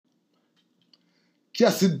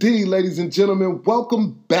Yes, indeed, ladies and gentlemen.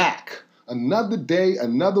 Welcome back. Another day,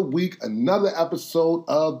 another week, another episode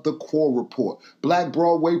of The Core Report. Black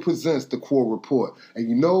Broadway presents The Core Report. And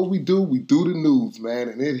you know what we do? We do the news, man.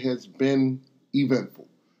 And it has been eventful,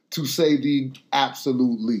 to say the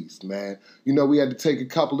absolute least, man. You know, we had to take a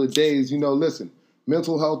couple of days. Listen,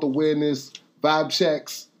 mental health awareness, vibe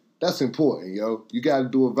checks, that's important, yo. You got to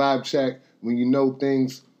do a vibe check when you know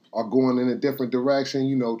things are going in a different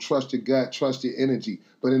direction. Trust your gut, trust your energy.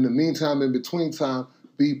 But in the meantime, in between time,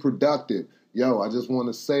 be productive. Yo, I just want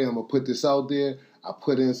to say, I'm going to put this out there. I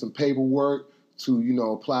put in some paperwork to,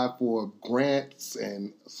 apply for grants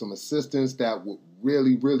and some assistance that would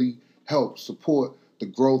really, really help support the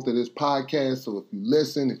growth of this podcast. So if you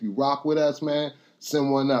listen, if you rock with us, man,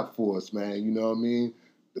 send one up for us, man. You know what I mean?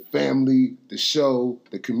 The family, the show,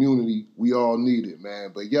 the community, we all need it,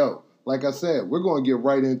 man. But yo, like I said, we're going to get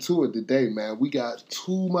right into it today, man. We got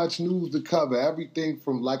too much news to cover. Everything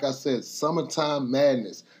from, like I said, Summertime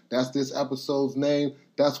Madness. That's this episode's name.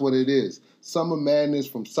 That's what it is. Summer Madness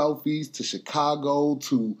from Southeast to Chicago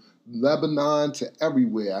to Lebanon to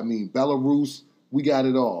everywhere. I mean, Belarus, we got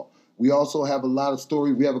it all. We also have a lot of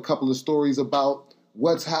stories. We have a couple of stories about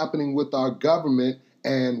what's happening with our government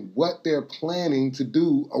and what they're planning to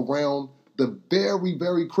do around the very,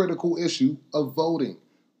 very critical issue of voting.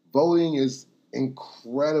 Voting is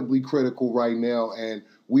incredibly critical right now, and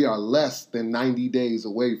we are less than 90 days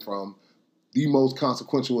away from the most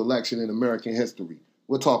consequential election in American history.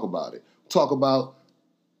 We'll talk about it. We'll talk about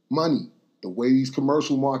money, the way these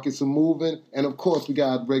commercial markets are moving, and of course we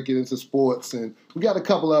got to break it into sports, and we got a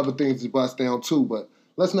couple other things to bust down too, but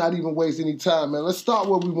let's not even waste any time, man. Let's start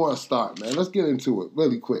where we want to start, man. Let's get into it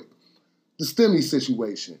really quick. The STEMI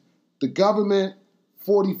situation. The government,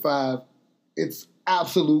 45, it's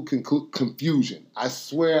absolute confusion. I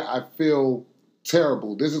swear I feel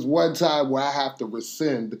terrible. This is one time where I have to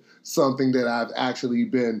rescind something that I've actually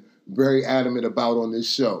been very adamant about on this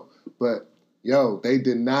show. But, yo, they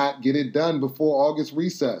did not get it done before August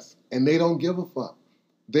recess, and they don't give a fuck.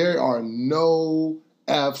 There are no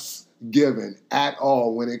Fs given at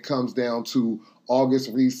all when it comes down to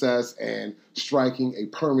August recess and striking a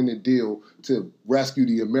permanent deal to rescue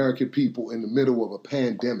the American people in the middle of a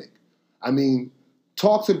pandemic. I mean,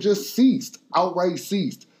 talks have just ceased, outright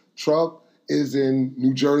ceased. Trump is in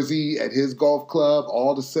New Jersey at his golf club.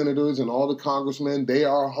 All the senators and all the congressmen, they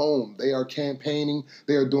are home. They are campaigning.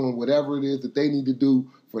 They are doing whatever it is that they need to do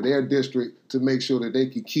for their district to make sure that they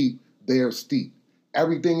can keep their seat.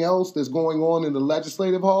 Everything else that's going on in the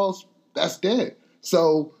legislative halls, that's dead.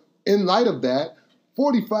 So in light of that,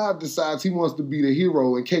 45 decides he wants to be the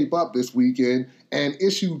hero and cape up this weekend and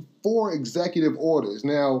issued 4 executive orders.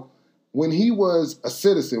 Now, when he was a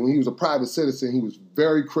citizen, when he was a private citizen, he was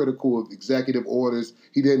very critical of executive orders.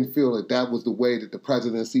 He didn't feel that that was the way that the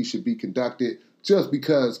presidency should be conducted just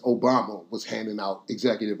because Obama was handing out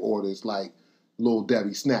executive orders like Little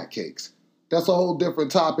Debbie snack cakes. That's a whole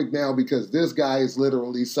different topic now because this guy is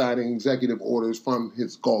literally signing executive orders from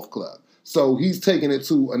his golf club. So he's taking it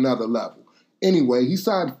to another level. Anyway, he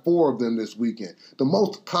signed 4 of them this weekend. The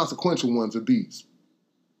most consequential ones are these.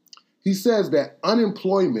 He says that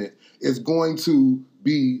unemployment is going to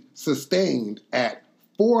be sustained at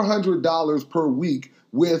 $400 per week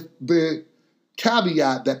with the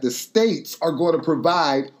caveat that the states are going to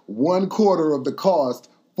provide 1/4 of the cost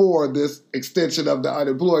for this extension of the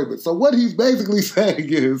unemployment. So what he's basically saying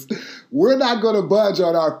is, we're not going to budge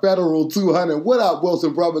on our federal $200. What up,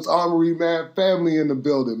 Wilson Brothers Armory, man? Family in the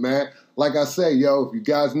building, man. Like I say, yo, if you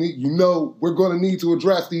guys need, we're going to need to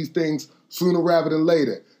address these things sooner rather than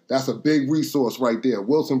later. That's a big resource right there.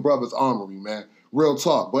 Wilson Brothers Armory, man. Real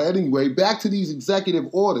talk. But anyway, back to these executive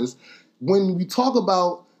orders. When we talk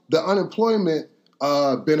about the unemployment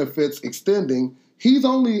benefits extending, he's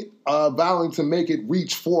only vowing to make it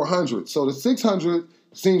reach 400. So the 600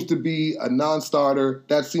 seems to be a non-starter.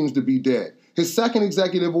 That seems to be dead. His second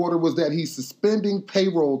executive order was that he's suspending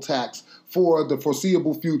payroll tax for the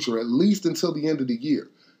foreseeable future, at least until the end of the year.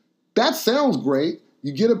 That sounds great.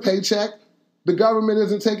 You get a paycheck. The government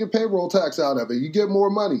isn't taking payroll tax out of it. You get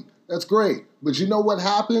more money. That's great. But you know what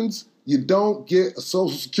happens? You don't get a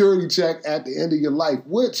Social Security check at the end of your life,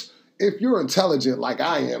 which, if you're intelligent like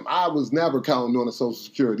I am, I was never counting on a Social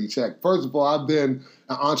Security check. First of all, I've been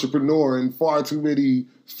an entrepreneur in far too many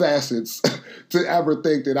facets to ever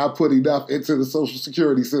think that I put enough into the Social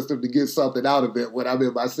Security system to get something out of it when I'm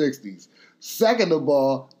in my 60s. Second of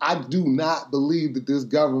all, I do not believe that this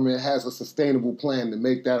government has a sustainable plan to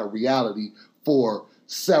make that a reality for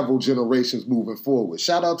several generations moving forward.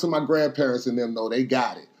 Shout out to my grandparents and them, though. They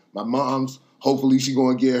got it. My mom's, hopefully she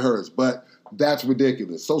going to get hers. But That's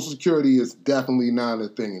ridiculous. Social Security is definitely not a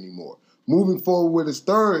thing anymore. Moving forward with his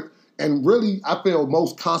third, and really, I feel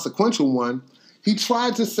most consequential one, he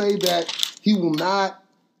tried to say that he will not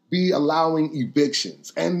be allowing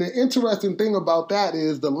evictions. And the interesting thing about that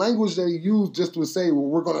is the language that he used just to say, well,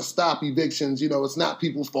 we're going to stop evictions. You know, it's not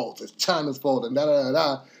people's fault. It's China's fault and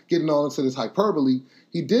da-da-da-da, getting all into this hyperbole.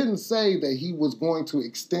 He didn't say that he was going to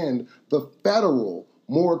extend the federal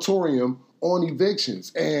moratorium on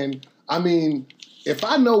evictions. And I mean, if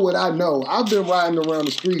I know what I know, I've been riding around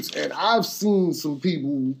the streets and I've seen some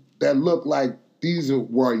people that look like these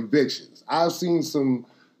were evictions. I've seen some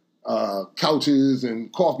couches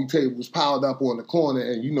and coffee tables piled up on the corner,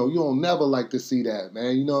 and you know, you don't never like to see that,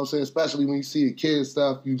 man. You know what I'm saying? Especially when you see the kid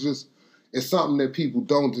stuff, it's something that people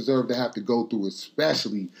don't deserve to have to go through,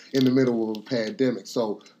 especially in the middle of a pandemic.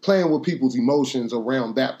 So playing with people's emotions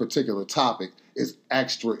around that particular topic is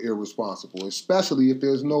extra irresponsible, especially if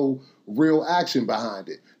there's no real action behind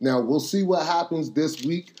it. Now, we'll see what happens this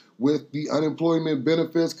week with the unemployment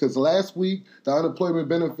benefits, because last week the unemployment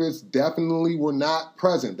benefits definitely were not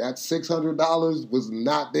present. That $600 was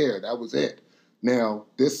not there. That was it. Now,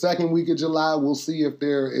 this second week of July, we'll see if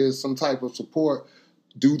there is some type of support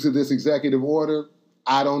due to this executive order.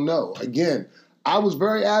 I don't know. Again, I was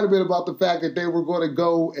very adamant about the fact that they were going to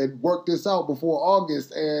go and work this out before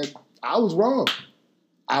August, and I was wrong.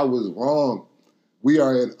 I was wrong. We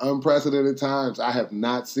are in unprecedented times. I have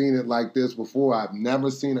not seen it like this before. I've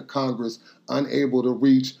never seen a Congress unable to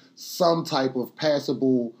reach some type of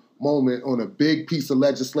passable moment on a big piece of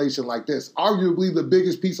legislation like this. Arguably the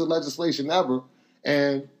biggest piece of legislation ever,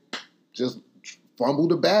 and just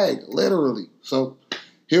fumbled the bag, literally. So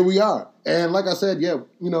here we are. And like I said, yeah,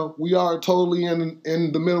 you know, we are totally in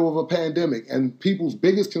the middle of a pandemic. And people's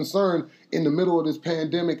biggest concern in the middle of this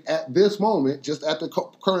pandemic at this moment, just at the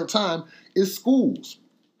current time, is schools.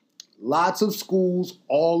 Lots of schools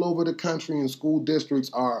all over the country and school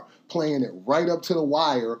districts are playing it right up to the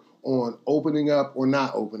wire on opening up or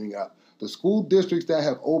not opening up. The school districts that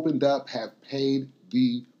have opened up have paid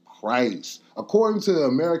the price. According to the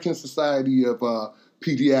American Society of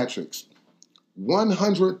Pediatrics,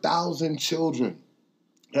 100,000 children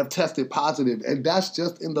have tested positive, and that's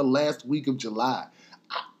just in the last week of July.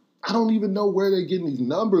 I don't even know where they're getting these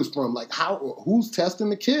numbers from. Like, who's testing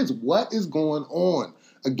the kids? What is going on?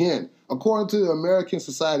 Again, according to the American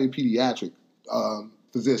Society of Pediatric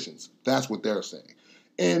Physicians, that's what they're saying.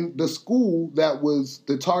 And the school that was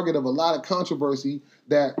the target of a lot of controversy,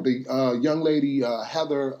 that the young lady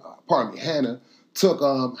Hannah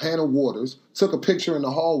took, Hannah Waters, took a picture in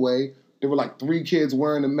the hallway. There were like 3 kids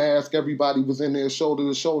wearing a mask. Everybody was in there shoulder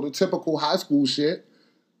to shoulder, typical high school shit.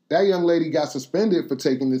 That young lady got suspended for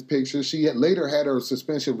taking this picture. She had later had her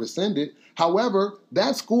suspension rescinded. However,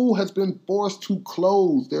 that school has been forced to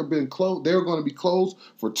close. They're going to be closed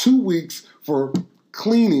for 2 weeks for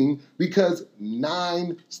cleaning because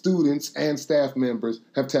 9 students and staff members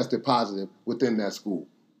have tested positive within that school.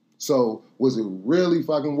 So was it really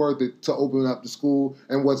fucking worth it to open up the school?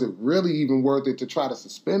 And was it really even worth it to try to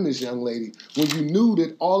suspend this young lady when you knew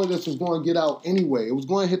that all of this was going to get out anyway? It was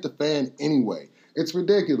going to hit the fan anyway. It's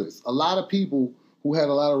ridiculous. A lot of people who had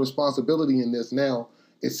a lot of responsibility in this now,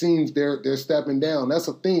 it seems they're stepping down. That's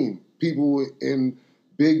a theme. People in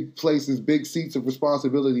big places, big seats of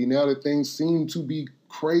responsibility, now that things seem to be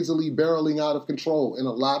crazily barreling out of control in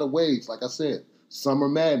a lot of ways. Like I said, summer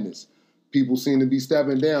madness. People seem to be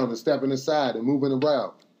stepping down and stepping aside and moving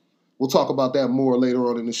around. We'll talk about that more later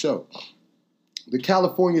on in the show. The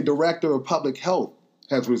California Director of Public Health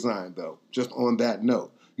has resigned, though, just on that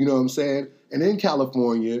note. You know what I'm saying? And in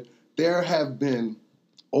California, there have been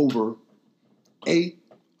over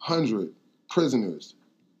 800 prisoners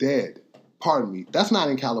dead. Pardon me. That's not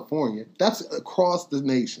in California. That's across the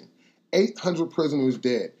nation. 800 prisoners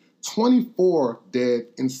dead. 24 dead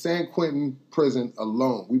in San Quentin prison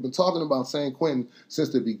alone. We've been talking about San Quentin since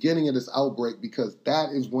the beginning of this outbreak because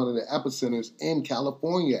that is one of the epicenters in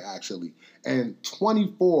California, actually. And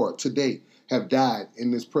 24 to date have died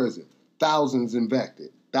in this prison. Thousands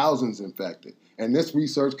infected. And this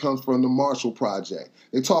research comes from the Marshall Project.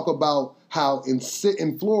 They talk about how in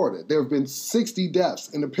Florida, there have been 60 deaths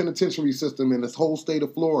in the penitentiary system in this whole state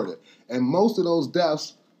of Florida. And most of those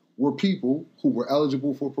deaths were people who were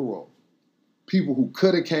eligible for parole. People who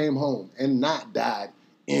could have came home and not died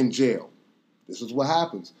in jail. This is what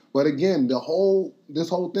happens. But again, this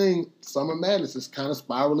whole thing, summer madness, is kind of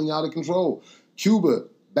spiraling out of control. Cuba,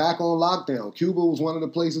 back on lockdown. Cuba was one of the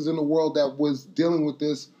places in the world that was dealing with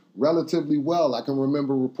this relatively well. I can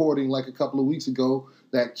remember reporting like a couple of weeks ago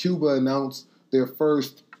that Cuba announced their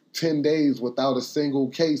first 10 days without a single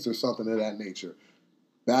case or something of that nature.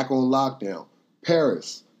 back on lockdown.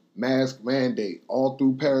 Paris, mask mandate. All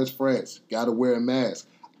through Paris, France, got to wear a mask.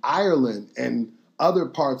 Ireland and other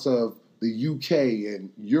parts of the UK and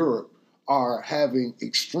Europe are having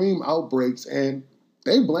extreme outbreaks, and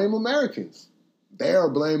they blame Americans. They are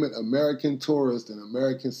blaming American tourists and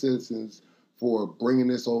American citizens for bringing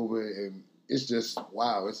this over, and it's just,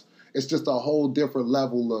 wow. It's just a whole different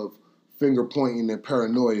level of finger pointing and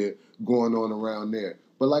paranoia going on around there.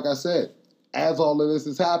 But like I said, as all of this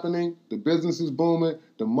is happening, the business is booming,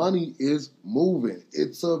 the money is moving.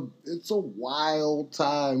 It's a wild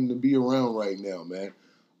time to be around right now, man.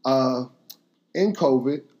 In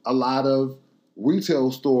COVID, a lot of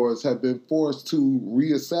retail stores have been forced to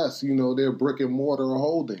reassess, their brick and mortar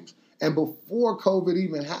holdings. And before COVID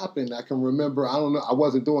even happened, I can remember, I don't know, I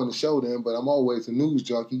wasn't doing the show then, but I'm always a news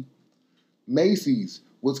junkie. Macy's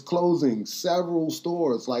was closing several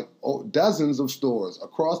stores, like dozens of stores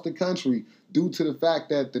across the country due to the fact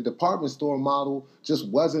that the department store model just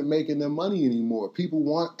wasn't making them money anymore. People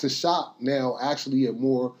want to shop now actually at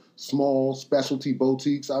more small specialty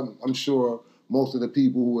boutiques. I'm sure most of the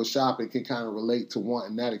people who are shopping can kind of relate to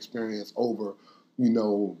wanting that experience over,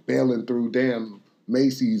 bailing through damn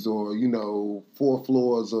Macy's or, 4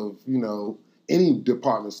 floors of, any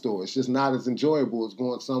department store. It's just not as enjoyable as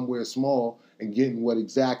going somewhere small and getting what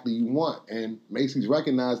exactly you want. And Macy's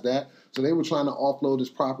recognized that, so they were trying to offload this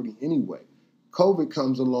property anyway. COVID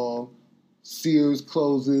comes along, Sears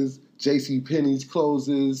closes, JCPenney's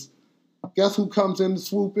closes. Guess who comes in to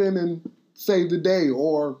swoop in and save the day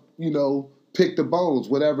or, pick the bones,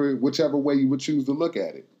 whichever way you would choose to look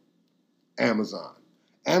at it? Amazon.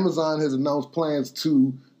 Amazon has announced plans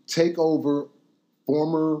to take over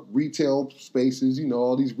former retail spaces,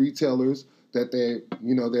 all these retailers that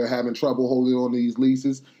they're having trouble holding on to these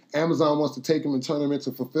leases. Amazon wants to take them and turn them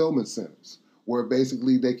into fulfillment centers where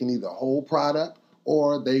basically they can either hold product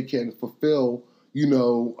or they can fulfill,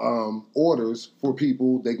 orders for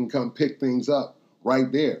people. They can come pick things up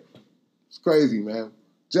right there. It's crazy, man.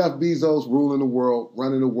 Jeff Bezos ruling the world,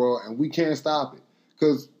 running the world, and we can't stop it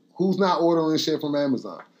because who's not ordering shit from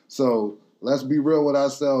Amazon? So let's be real with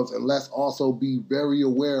ourselves, and let's also be very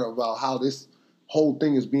aware about how this whole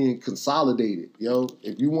thing is being consolidated.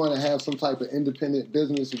 If you want to have some type of independent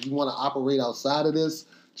business, if you want to operate outside of this,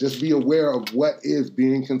 just be aware of what is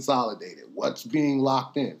being consolidated, what's being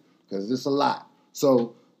locked in, because it's a lot.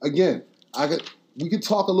 So again, we could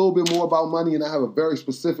talk a little bit more about money, and I have a very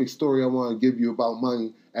specific story I want to give you about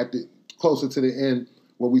money closer to the end,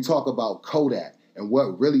 where we talk about Kodak and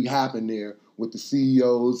what really happened there with the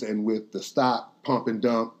CEOs and with the stock pump and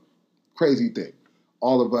dump. Crazy thing.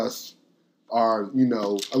 All of us are,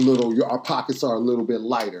 our pockets are a little bit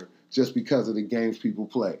lighter just because of the games people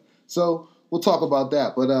play. So we'll talk about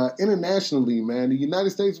that. But internationally, man, the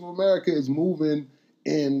United States of America is moving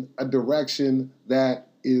in a direction that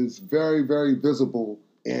is very, very visible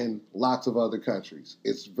in lots of other countries.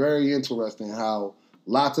 It's very interesting how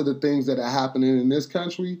lots of the things that are happening in this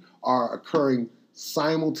country are occurring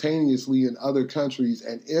simultaneously in other countries.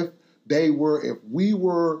 And if we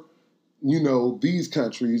were, these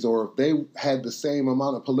countries, or if they had the same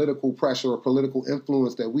amount of political pressure or political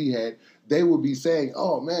influence that we had, they would be saying,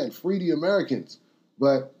 oh man, free the Americans.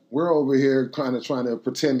 But we're over here trying to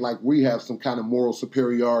pretend like we have some kind of moral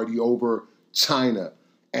superiority over China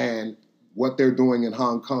and what they're doing in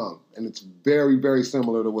Hong Kong. And it's very, very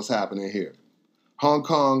similar to what's happening here. Hong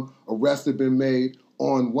Kong, arrest had been made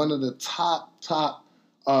on one of the top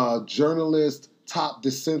journalists, top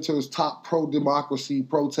dissenters, top pro-democracy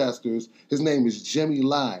protesters. His name is Jimmy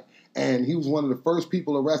Lai. And he was one of the first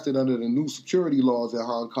people arrested under the new security laws in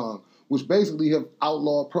Hong Kong, which basically have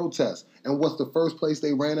outlawed protests. And what's the first place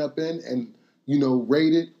they ran up in and,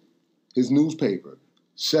 raided? His newspaper.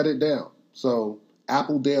 Shut it down. So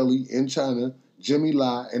Apple Daily in China, Jimmy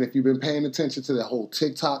Lai, and if you've been paying attention to the whole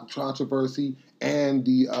TikTok controversy and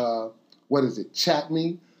the,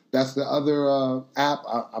 ChatMe, that's the other app.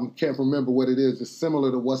 I can't remember what it is. It's similar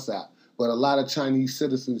to WhatsApp, but a lot of Chinese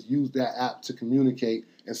citizens use that app to communicate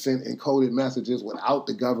and send encoded messages without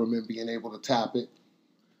the government being able to tap it.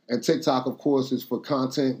 And TikTok, of course, is for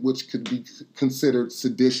content which could be considered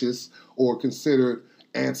seditious or considered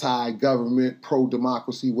anti-government,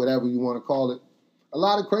 pro-democracy, whatever you want to call it. A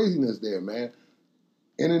lot of craziness there, man.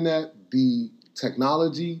 Internet, the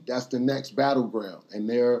technology, that's the next battleground. And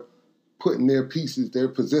they're putting their pieces, they're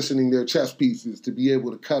positioning their chess pieces to be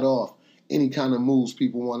able to cut off any kind of moves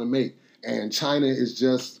people want to make. And China is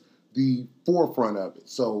just the forefront of it.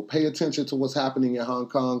 So pay attention to what's happening in Hong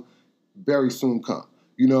Kong. Very soon come.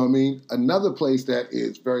 You know what I mean? Another place that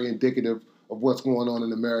is very indicative of what's going on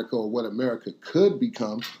in America or what America could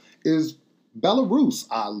become is Belarus,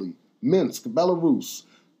 oddly. Minsk, Belarus.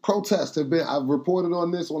 Protests have been, I've reported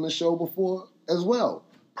on this on the show before as well.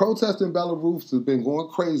 Protests in Belarus have been going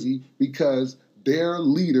crazy because their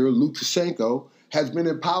leader, Lukashenko, has been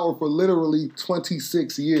in power for literally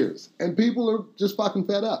 26 years. And people are just fucking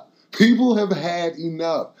fed up. People have had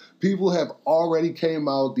enough. People have already came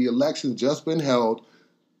out. The election's just been held.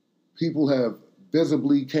 People have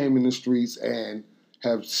visibly came in the streets and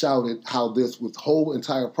have shouted how this whole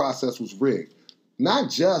entire process was rigged. Not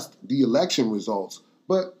just the election results,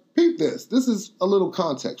 but peep this. This is a little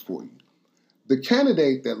context for you. The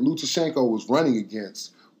candidate that Lukashenko was running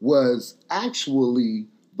against was actually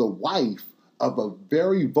the wife of a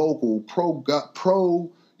very vocal pro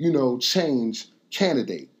change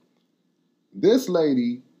candidate. This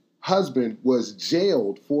lady husband was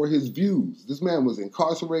jailed for his views. This man was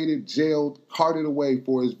incarcerated, jailed, carted away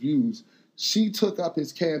for his views. She took up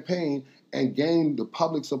his campaign and gained the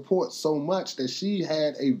public support so much that she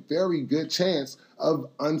had a very good chance of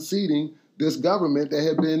unseating this government that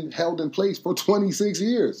had been held in place for 26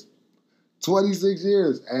 years. 26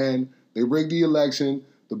 years. And they rigged the election.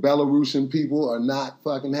 The Belarusian people are not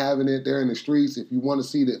fucking having it. They're in the streets. If you want to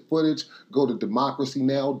see the footage, go to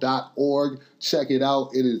democracynow.org. Check it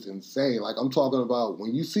out. It is insane. Like I'm talking about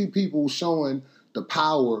when you see people showing the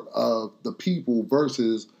power of the people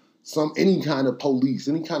versus any kind of police,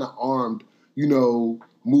 any kind of armed,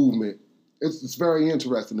 movement. It's very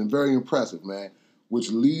interesting and very impressive, man. Which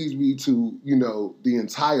leads me to, the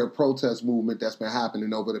entire protest movement that's been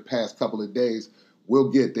happening over the past couple of days.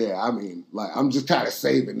 We'll get there. I mean, I'm just kind of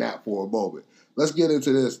saving that for a moment. Let's get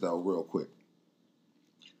into this, though, real quick.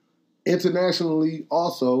 Internationally,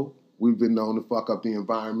 also, we've been known to fuck up the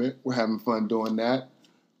environment. We're having fun doing that.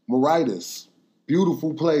 Mauritius,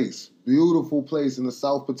 beautiful place in the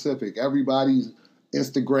South Pacific. Everybody's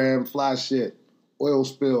Instagram fly shit. Oil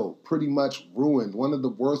spill, pretty much ruined. One of the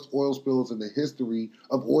worst oil spills in the history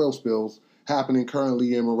of oil spills happening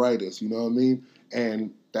currently in Mauritius, you know what I mean?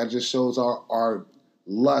 And that just shows our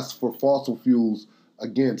lust for fossil fuels,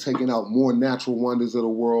 again, taking out more natural wonders of the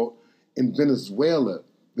world. In Venezuela,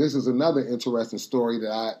 this is another interesting story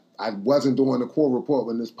that I wasn't doing the core report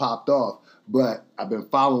when this popped off, but I've been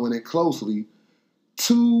following it closely.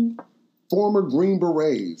 2 former Green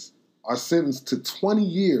Berets are sentenced to 20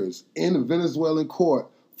 years in a Venezuelan court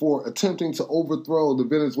for attempting to overthrow the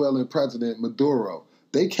Venezuelan president, Maduro.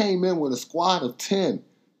 They came in with a squad of 10.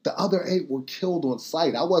 The other 8 were killed on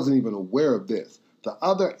sight. I wasn't even aware of this. The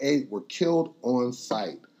other 8 were killed on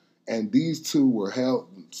sight. And these 2 were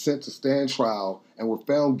sent to stand trial and were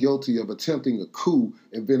found guilty of attempting a coup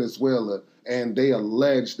in Venezuela. And they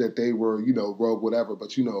alleged that they were, rogue, whatever.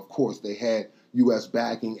 But, of course, they had U.S.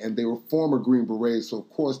 backing, and they were former Green Berets, so of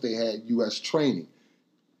course they had U.S. training.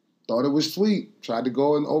 Thought it was sweet. Tried to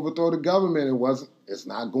go and overthrow the government. It's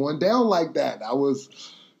not going down like that. That was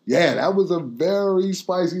a very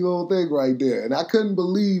spicy little thing right there. And I couldn't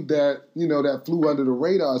believe that, that flew under the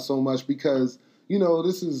radar so much because,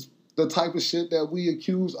 this is the type of shit that we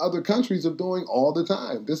accuse other countries of doing all the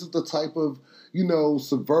time. This is the type of,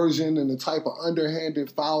 subversion and the type of underhanded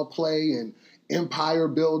foul play and empire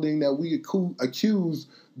building that we accuse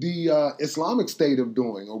the Islamic State of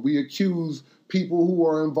doing, or we accuse people who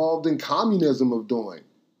are involved in communism of doing.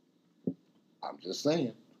 I'm just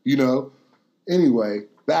saying, Anyway,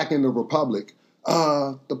 back in the Republic,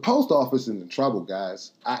 the post office is in trouble,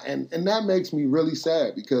 guys. And that makes me really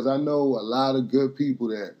sad because I know a lot of good people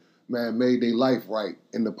that, man, made their life right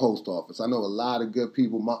in the post office. I know a lot of good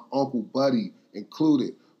people, my Uncle Buddy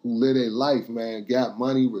included, who lived their life, man, got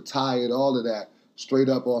money, retired, all of that, straight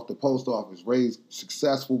up off the post office, raised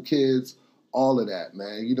successful kids, all of that,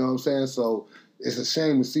 man. You know what I'm saying? So it's a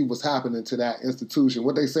shame to see what's happening to that institution.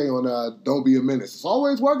 What they say on Don't Be a Menace. It's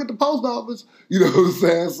always work at the post office. You know what I'm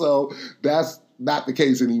saying? So that's not the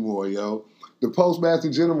case anymore, yo. The Postmaster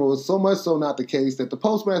General is so much so not the case that the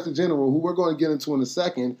Postmaster General, who we're going to get into in a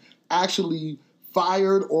second, actually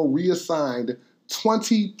fired or reassigned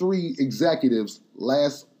 23 executives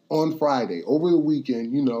on Friday, over the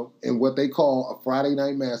weekend, in what they call a Friday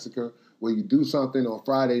night massacre, where you do something on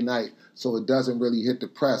Friday night so it doesn't really hit the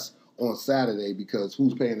press on Saturday, because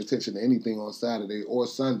who's paying attention to anything on Saturday or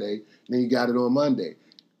Sunday? And then you got it on Monday.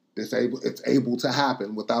 It's able to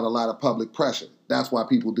happen without a lot of public pressure. That's why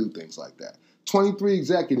people do things like that. 23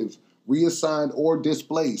 executives reassigned or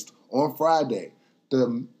displaced on Friday.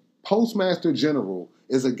 The Postmaster General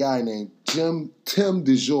is a guy named Tim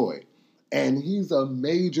DeJoy, and he's a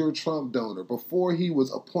major Trump donor. Before he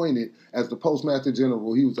was appointed as the Postmaster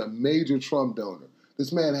General, he was a major Trump donor.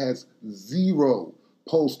 This man has 0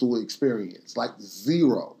 postal experience, like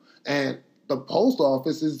 0. And the post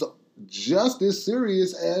office is just as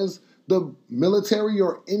serious as the military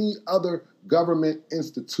or any other government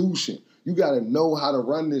institution. You got to know how to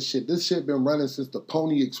run this shit. This shit been running since the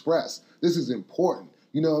Pony Express. This is important.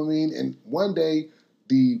 You know what I mean? And one day,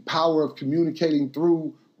 the power of communicating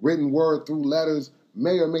through written word, through letters,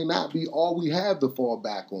 may or may not be all we have to fall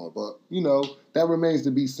back on. But, that remains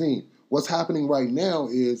to be seen. What's happening right now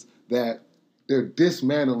is that they're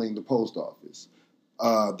dismantling the post office.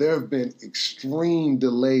 There have been extreme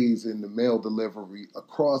delays in the mail delivery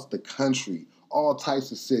across the country, all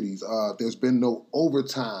types of cities. There's been no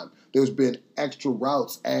overtime. There's been extra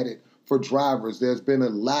routes added for drivers. There's been a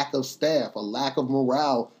lack of staff, a lack of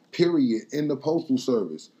morale, period, in the Postal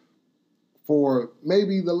Service for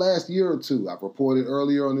maybe the last year or two. I've reported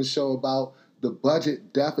earlier on the show about the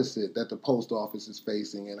budget deficit that the post office is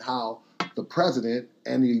facing and how the president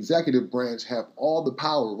and the executive branch have all the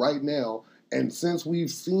power right now. And since we've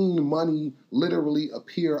seen money literally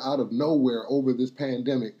appear out of nowhere over this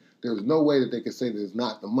pandemic, there's no way that they can say there's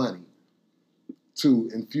not the money to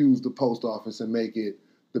infuse the post office and make it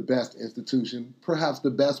the best institution, perhaps the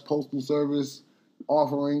best postal service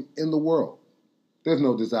offering in the world. There's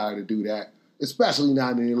no desire to do that, especially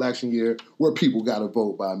not in an election year where people got to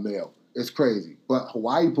vote by mail. It's crazy. But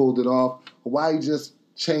Hawaii pulled it off. Hawaii just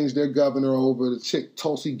changed their governor over, the chick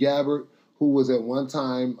Tulsi Gabbard, who was at one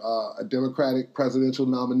time a Democratic presidential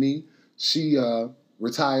nominee. She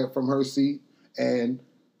retired from her seat, and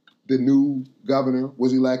the new governor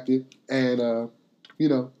was elected, and,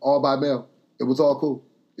 all by mail. It was all cool.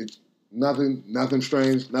 Nothing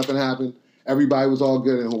strange, nothing happened. Everybody was all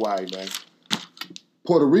good in Hawaii, man.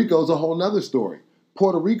 Puerto Rico's a whole nother story.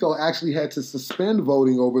 Puerto Rico actually had to suspend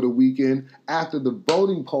voting over the weekend after the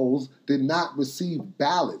voting polls did not receive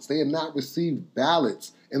ballots. They had not received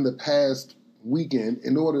ballots in the past weekend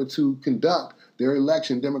in order to conduct their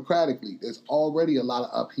election democratically. There's already a lot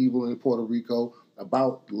of upheaval in Puerto Rico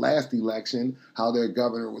about last election, how their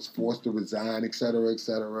governor was forced to resign, et cetera, et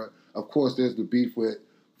cetera. Of course, there's the beef with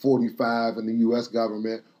 45 and the U.S.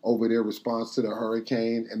 government over their response to the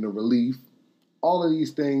hurricane and the relief. All of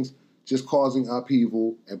these things just causing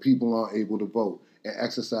upheaval, and people aren't able to vote and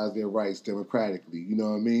exercise their rights democratically. You know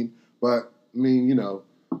what I mean? But,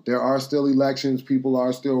 there are still elections. People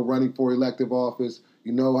are still running for elective office.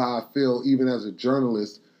 You know how I feel, even as a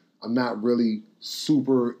journalist, I'm not really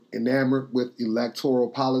super enamored with electoral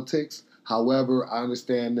politics. However, I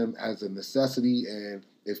understand them as a necessity, and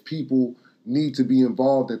if people need to be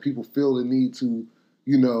involved and people feel the need to,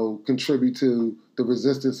 contribute to the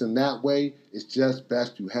resistance in that way, it's just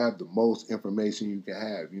best you have the most information you can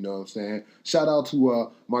have. You know what I'm saying? Shout out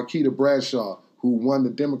to Marquita Bradshaw, who won the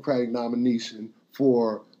Democratic nomination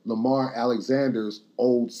for Lamar Alexander's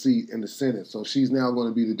old seat in the Senate. So she's now going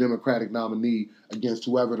to be the Democratic nominee against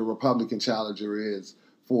whoever the Republican challenger is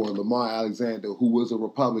for Lamar Alexander, who was a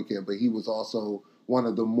Republican, but he was also one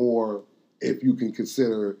of the more, if you can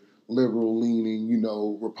consider, liberal-leaning,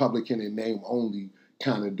 Republican in name only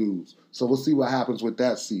kind of dudes. So we'll see what happens with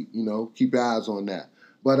that seat, keep your eyes on that.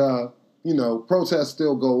 But, protests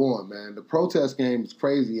still go on, man. The protest game is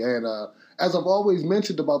crazy. And as I've always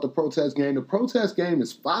mentioned about the protest game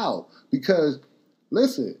is foul because,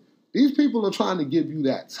 listen, these people are trying to give you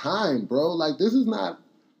that time, bro. Like, this is not,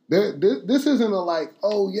 this isn't a like,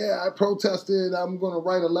 oh, yeah, I protested, I'm going to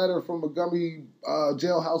write a letter from Montgomery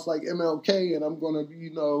jailhouse like MLK, and I'm going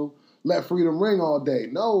to, let freedom ring all day.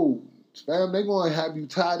 No, fam, they're going to have you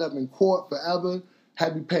tied up in court forever,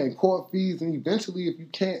 have you paying court fees, and eventually, if you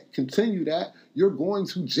can't continue that, you're going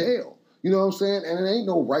to jail. You know what I'm saying? And it ain't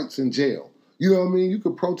no rights in jail. You know what I mean? You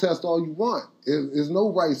can protest all you want. There's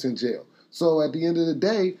no rights in jail. So at the end of the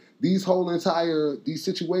day, these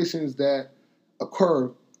situations that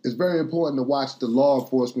occur, it's very important to watch the law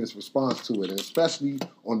enforcement's response to it, and especially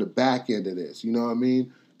on the back end of this. You know what I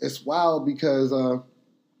mean? It's wild because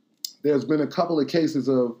there's been a couple of cases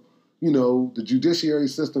of, the judiciary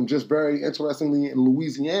system, just very interestingly in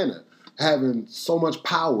Louisiana, having so much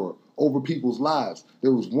power over people's lives.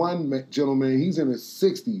 There was one gentleman, he's in his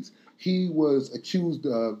 60s. He was accused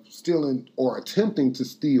of stealing or attempting to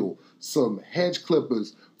steal some hedge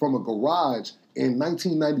clippers from a garage in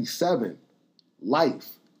 1997. Life.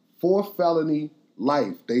 4th felony,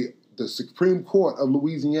 life. The Supreme Court of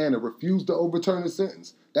Louisiana refused to overturn the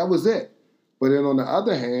sentence. That was it. But then on the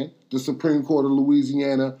other hand, the Supreme Court of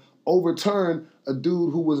Louisiana overturned a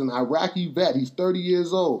dude who was an Iraqi vet. He's 30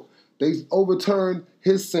 years old. They overturned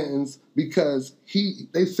his sentence because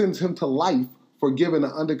they sentenced him to life for giving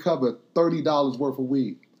an undercover $30 worth of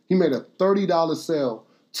weed. He made a $30 sale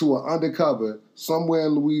to an undercover somewhere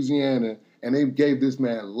in Louisiana, and they gave this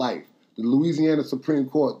man life. The Louisiana Supreme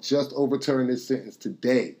Court just overturned his sentence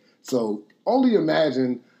today. So only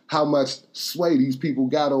imagine how much sway these people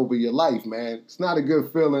got over your life, man. It's not a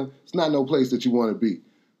good feeling. It's not no place that you want to be.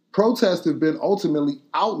 Protests have been ultimately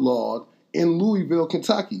outlawed in Louisville,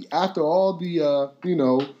 Kentucky. After all the,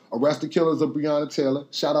 arrested killers of Breonna Taylor,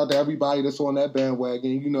 shout out to everybody that's on that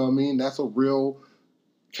bandwagon, you know what I mean? That's a real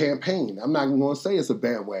campaign. I'm not even going to say it's a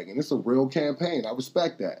bandwagon. It's a real campaign. I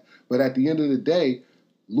respect that. But at the end of the day,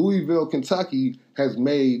 Louisville, Kentucky has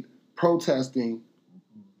made protesting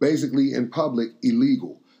basically in public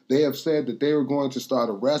illegal. They have said that they are going to start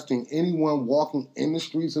arresting anyone walking in the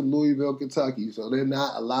streets of Louisville, Kentucky. So they're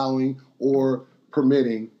not allowing or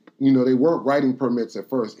permitting, they weren't writing permits at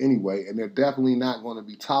first anyway, and they're definitely not going to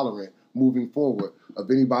be tolerant moving forward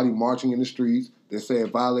of anybody marching in the streets. They're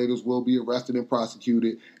saying violators will be arrested and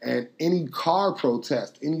prosecuted. And any car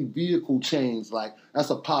protest, any vehicle change, that's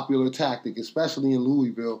a popular tactic, especially in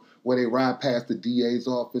Louisville, where they ride past the DA's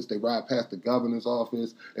office, they ride past the governor's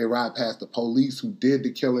office, they ride past the police who did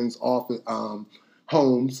the killings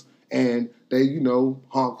homes, and they,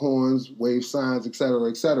 honk horns, wave signs, et cetera,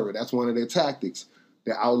 et cetera. That's one of their tactics.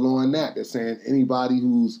 They're outlawing that. They're saying anybody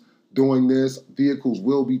who's doing this, vehicles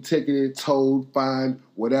will be ticketed, towed, fined,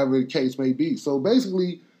 whatever the case may be. So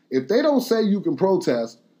basically, if they don't say you can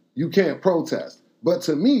protest, you can't protest. But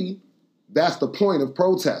to me, that's the point of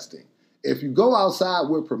protesting. If you go outside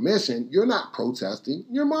with permission, you're not protesting,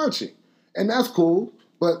 you're marching. And that's cool,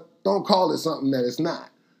 but don't call it something that it's not.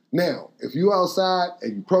 Now, if you outside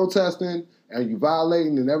and you protesting and you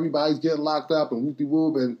violating and everybody's getting locked up and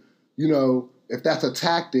whoop-de-whoop and, if that's a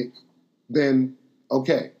tactic, then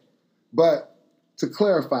okay. But to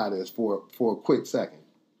clarify this for a quick second,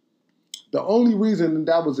 the only reason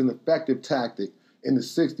that was an effective tactic in the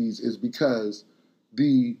 60s is because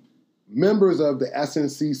the members of the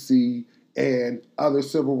SNCC and other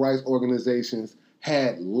civil rights organizations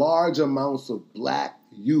had large amounts of black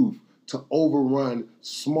youth to overrun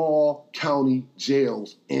small county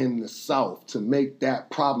jails in the South to make that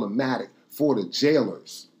problematic for the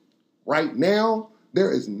jailers. Right now,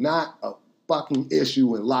 there is not a fucking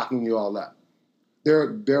issue in locking you all up.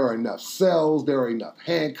 There are enough cells, there are enough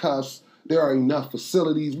handcuffs, there are enough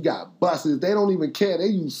facilities. We got buses. They don't even care. They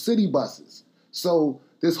use city buses. So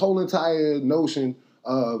this whole entire notion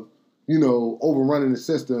of, overrunning the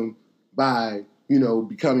system by,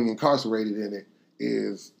 becoming incarcerated in it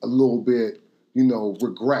is a little bit,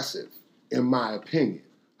 regressive, in my opinion.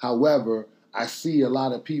 However, I see a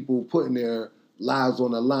lot of people putting their lives on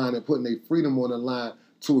the line and putting their freedom on the line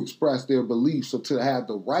to express their beliefs or to have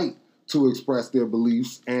the right to express their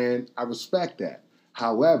beliefs, and I respect that.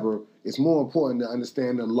 However, it's more important to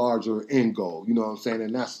understand the larger end goal, you know what I'm saying?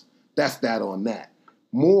 And that's that on that.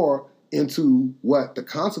 More into what the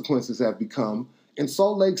consequences have become. In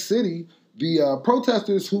Salt Lake City, the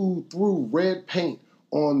protesters who threw red paint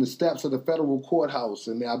on the steps of the federal courthouse,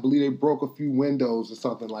 and I believe they broke a few windows or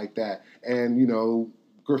something like that, and,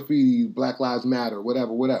 graffiti, Black Lives Matter,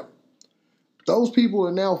 whatever. Those people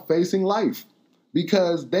are now facing life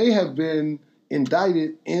because they have been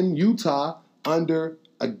indicted in Utah under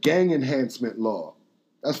a gang enhancement law.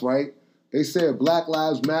 That's right. They said Black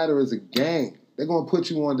Lives Matter is a gang. They're going to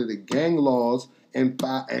put you under the gang laws and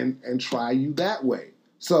try you that way.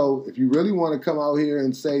 So if you really want to come out here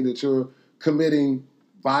and say that you're committing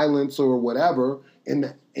violence or whatever in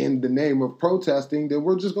the name of protesting, then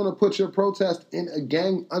we're just going to put your protest in a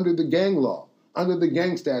gang under the gang law, under the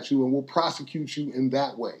gang statute, and we'll prosecute you in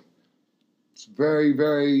that way. It's very,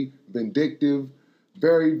 very vindictive,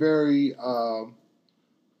 very, very,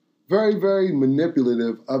 very, very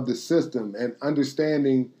manipulative of the system and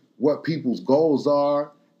understanding what people's goals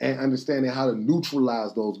are and understanding how to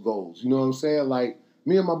neutralize those goals. You know what I'm saying? Like,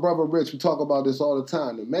 me and my brother Rich, we talk about this all the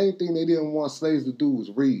time. The main thing they didn't want slaves to do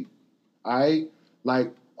was read. All right?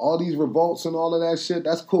 Like, all these revolts and all of that shit,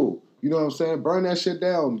 that's cool. You know what I'm saying? Burn that shit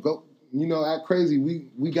down. Go, act crazy.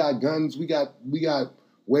 We got guns. We got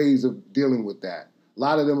ways of dealing with that. A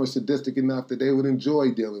lot of them are sadistic enough that they would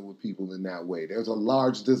enjoy dealing with people in that way. There's a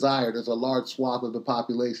large desire. There's a large swath of the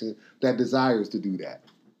population that desires to do that.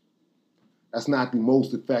 That's not the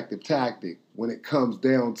most effective tactic when it comes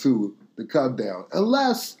down to the cut down,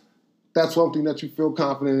 unless that's something that you feel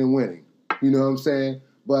confident in winning. You know what I'm saying?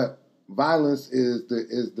 But violence is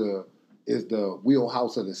the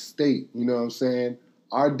wheelhouse of the state. You know what I'm saying?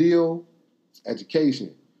 Our deal is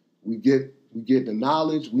education. We get the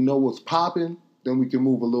knowledge. We know what's popping. Then we can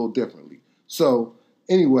move a little differently. So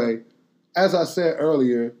anyway, as I said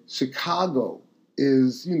earlier, Chicago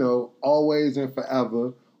is, always and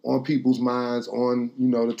forever on people's minds, on,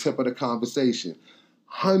 the tip of the conversation.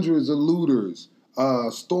 Hundreds of looters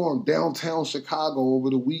stormed downtown Chicago over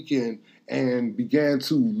the weekend and began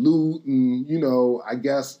to loot and, you know, I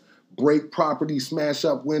guess break property, smash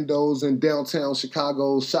up windows in downtown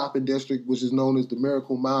Chicago's shopping district, which is known as the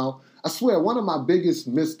Miracle Mile. I swear, one of my biggest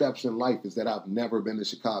missteps in life is that I've never been to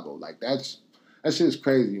Chicago. Like, that shit's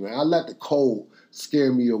crazy, man. I let the cold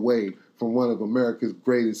scare me away from one of America's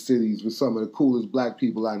greatest cities with some of the coolest black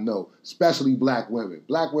people I know, especially black women.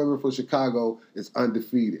 Black women from Chicago is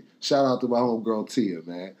undefeated. Shout out to my homegirl Tia,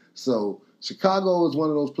 man. So Chicago is one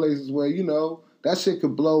of those places where, you know, that shit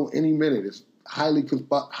could blow any minute. It's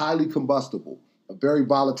highly combustible, a very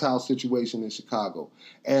volatile situation in Chicago.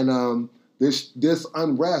 And this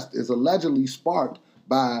unrest is allegedly sparked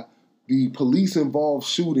by the police-involved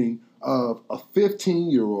shooting of a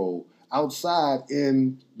 15-year-old outside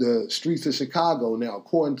in the streets of Chicago. Now,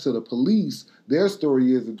 according to the police, their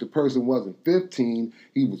story is that the person wasn't 15,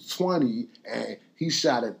 he was 20, and he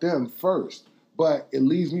shot at them first. But it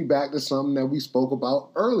leads me back to something that we spoke about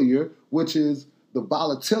earlier, which is the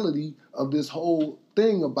volatility of this whole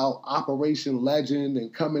thing about Operation Legend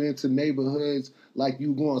and coming into neighborhoods like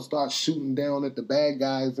you going to start shooting down at the bad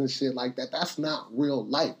guys and shit like that. That's not real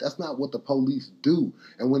life. That's not what the police do.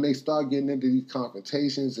 And when they start getting into these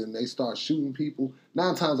confrontations and they start shooting people,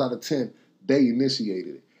 9 times out of 10, they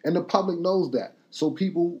initiated it. And the public knows that. So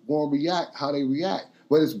people going to react how they react.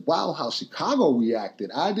 But it's wild how Chicago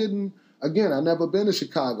reacted. I never been to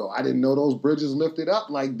Chicago. I didn't know those bridges lifted up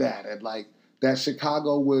like that. And like that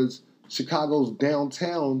Chicago's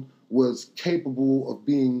downtown was capable of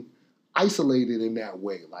being isolated in that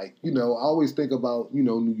way. Like, you know, I always think about, you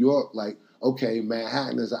know, New York, like, okay,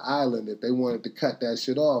 Manhattan is an island. If they wanted to cut that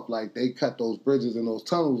shit off, like they cut those bridges and those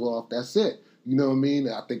tunnels off, that's it. You know what I mean?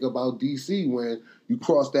 I think about D.C. when you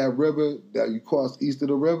cross that river, that you cross east of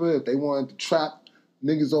the river. If they wanted to trap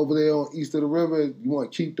niggas over there on east of the river, you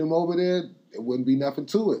want to keep them over there, it wouldn't be nothing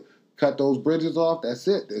to it. Cut those bridges off, that's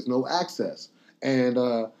it. There's no access. And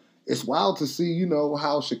it's wild to see, you know,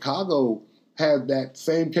 how Chicago had that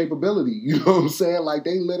same capability. You know what I'm saying? Like,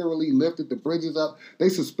 they literally lifted the bridges up. They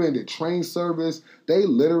suspended train service. They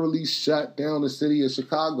literally shut down the city of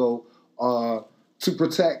Chicago to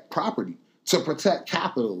protect property, to protect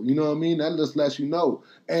capital. You know what I mean? That just lets you know.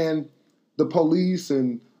 And the police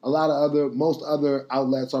and most other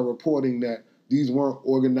outlets are reporting that these weren't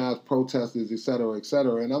organized protesters, et cetera, et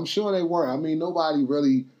cetera. And I'm sure they weren't. I mean, nobody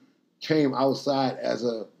really came outside as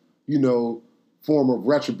a, you know, form of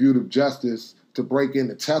retributive justice to break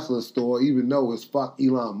into Tesla's store, even though it's fuck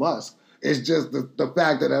Elon Musk. It's just the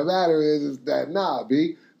fact of the matter is that, nah,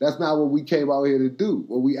 B, that's not what we came out here to do.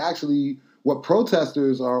 What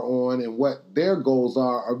protesters are on and what their goals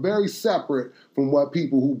are very separate from what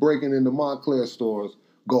people who breaking into Montclair stores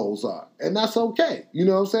goals are. And that's okay. You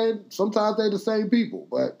know what I'm saying? Sometimes they're the same people,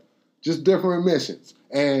 but just different missions.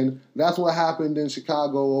 And that's what happened in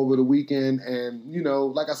Chicago over the weekend. And, you know,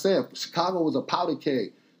 like I said, Chicago was a powder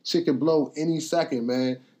keg. Shit can blow any second,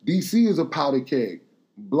 man. D.C. is a powder keg.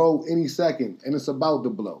 Blow any second, and it's about to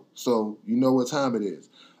blow. So you know what time it is.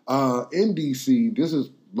 In D.C., this is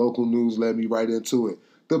local news, let me right into it.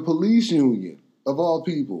 The police union, of all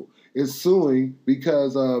people, is suing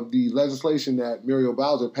because of the legislation that Muriel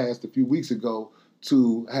Bowser passed a few weeks ago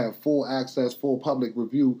to have full access, full public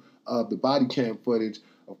review of the body cam footage.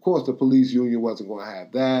 Of course, the police union wasn't going to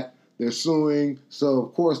have that. They're suing, so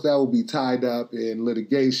of course that will be tied up in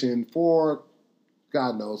litigation for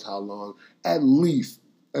God knows how long, at least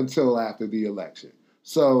until after the election.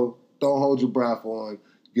 So don't hold your breath on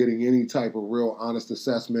getting any type of real honest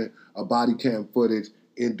assessment of body cam footage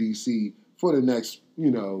in D.C. for the next, you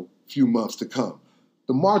know, few months to come.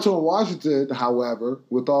 The March on Washington, however,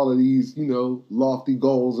 with all of these, you know, lofty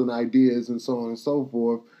goals and ideas and so on and so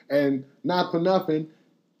forth, and not for nothing,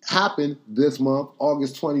 happened this month,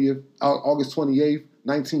 August 28th,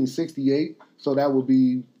 1968. So that would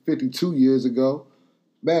be 52 years ago.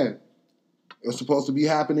 Man, it's supposed to be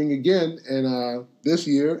happening again and this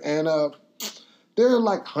year. And there are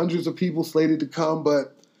like hundreds of people slated to come,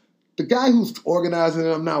 but the guy who's organizing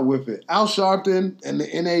it, I'm not with it. Al Sharpton and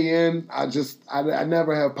the NAN, I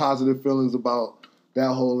never have positive feelings about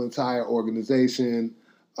that whole entire organization.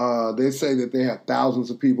 They say that they have thousands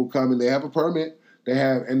of people coming. They have a permit.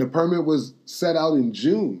 And the permit was set out in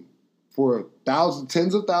June for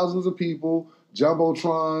tens of thousands of people,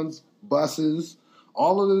 jumbotrons, buses,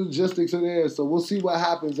 all of the logistics are there. So we'll see what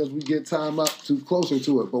happens as we get time up to closer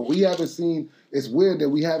to it. But it's weird that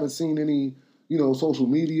we haven't seen any, you know, social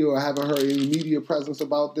media or haven't heard any media presence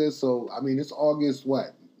about this. So, I mean, it's August,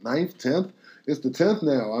 9th, 10th? It's the 10th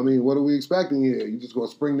now. I mean, what are we expecting here? You just going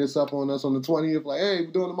to spring this up on us on the 20th? Like, hey,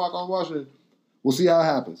 we're doing the March on Washington. We'll see how it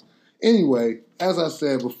happens. Anyway, as I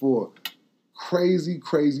said before, crazy,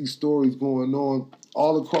 crazy stories going on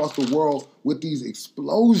all across the world with these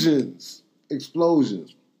explosions.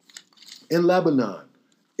 Explosions. In Lebanon,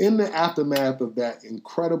 in the aftermath of that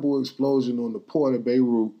incredible explosion on the port of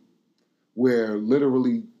Beirut, where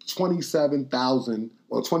literally 27,000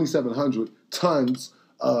 or 2,700 tons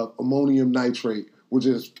of ammonium nitrate were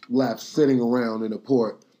just left sitting around in the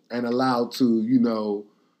port and allowed to,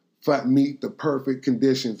 meet the perfect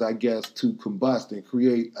conditions, I guess, to combust and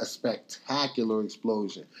create a spectacular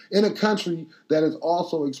explosion. In a country that is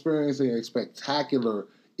also experiencing a spectacular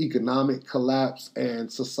economic collapse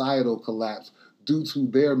and societal collapse due to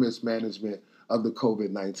their mismanagement of the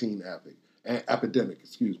COVID-19 epidemic.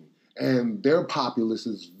 And their populace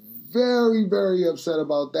is very, very upset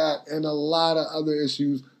about that and a lot of other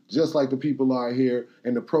issues, just like the people are here,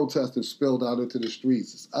 and the protests have spilled out into the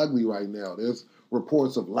streets. It's ugly right now. There's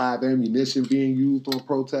reports of live ammunition being used on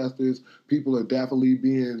protesters. People are definitely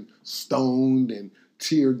being stoned and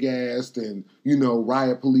tear gassed and,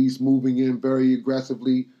 riot police moving in very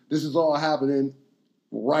aggressively. This is all happening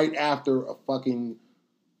right after a fucking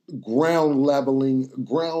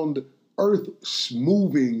earth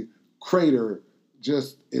moving crater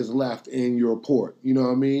just is left in your port. You know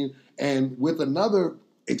what I mean? And with another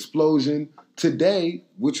explosion today,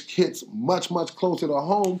 which hits much, much closer to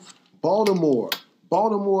home, Baltimore.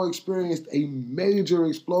 Baltimore experienced a major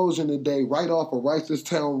explosion today right off of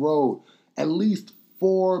Reisterstown Road. At least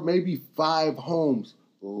 4, maybe 5 homes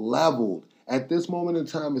leveled. At this moment in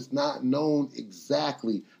time, it's not known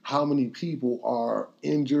exactly how many people are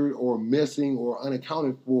injured or missing or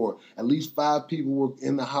unaccounted for. At least 5 people were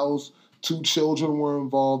in the house. 2 children were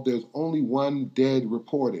involved. There's only 1 dead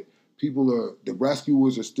reported. The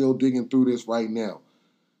rescuers are still digging through this right now.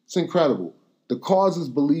 It's incredible. The cause is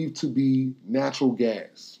believed to be natural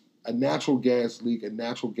gas, a natural gas leak, a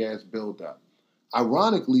natural gas buildup.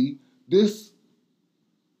 Ironically, this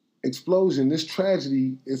explosion, this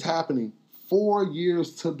tragedy is happening 4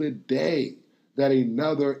 years to the day that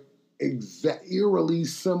another eerily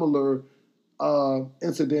similar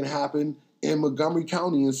incident happened in Montgomery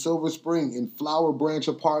County in Silver Spring in Flower Branch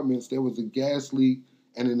Apartments. There was a gas leak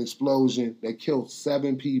and an explosion that killed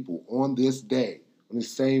 7 people on this day, on the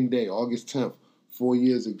same day, August 10th, 4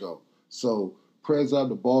 years ago. So prayers up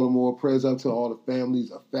to Baltimore, prayers up to all the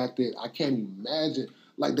families affected. I can't imagine.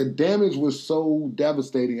 Like, the damage was so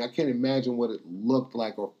devastating, I can't imagine what it looked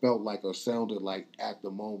like or felt like or sounded like at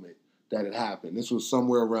the moment that it happened. This was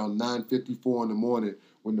somewhere around 9:54 in the morning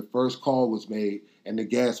when the first call was made and the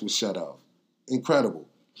gas was shut off. Incredible.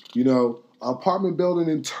 An apartment building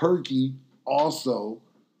in Turkey also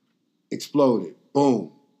exploded.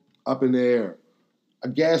 Boom. Up in the air. A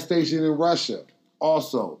gas station in Russia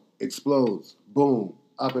also explodes. Boom.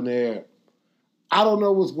 Up in the air. I don't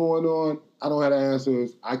know what's going on. I don't have the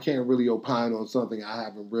answers. I can't really opine on something I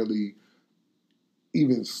haven't really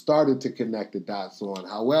even started to connect the dots on.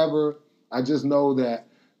 However, I just know that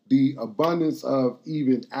the abundance of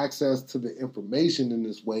even access to the information in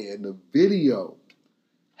this way and the video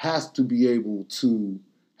has to be able to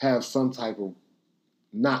have some type of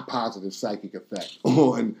not positive psychic effect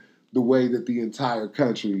on the way that the entire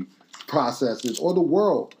country processes, or the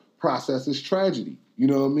world processes, tragedy. You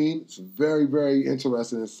know what I mean? It's very, very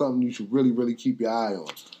interesting. It's something you should really, really keep your eye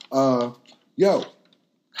on.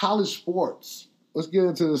 College sports. Let's get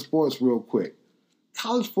into the sports real quick.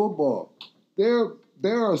 College football. There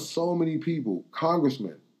are so many people,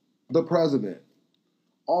 congressmen, the president,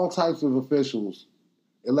 all types of officials,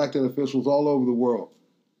 elected officials all over the world,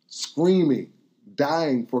 screaming,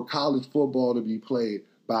 dying for college football to be played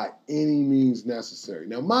by any means necessary.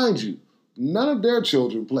 Now, mind you, none of their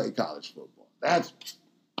children play college football. That's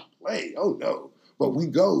play. Oh no. But we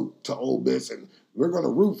go to Ole Miss and we're going to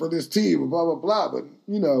root for this team and blah, blah, blah. But,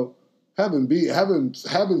 heavens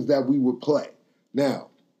that we would play. Now,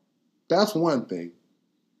 that's one thing.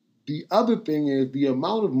 The other thing is the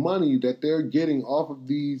amount of money that they're getting off of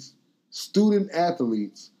these student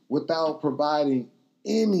athletes without providing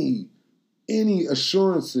any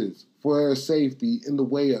assurances for their safety in the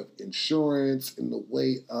way of insurance, in the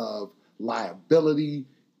way of liability.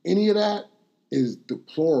 Any of that is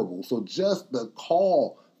deplorable. So just the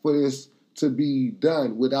call for this to be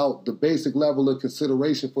done without the basic level of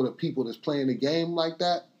consideration for the people that's playing the game like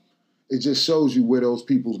that, it just shows you where those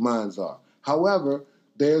people's minds are. However,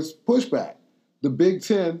 there's pushback. The Big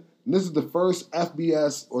Ten, and this is the first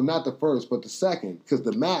FBS, or not the first, but the second, because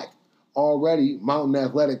the MAC already, Mountain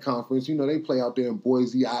Athletic Conference, they play out there in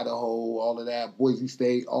Boise, Idaho, all of that, Boise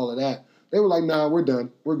State, all of that. They were like, nah, we're done.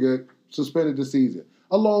 We're good. Suspended the season.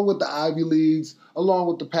 Along with the Ivy Leagues, along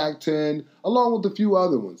with the Pac-10, along with a few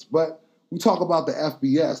other ones. But We talk about the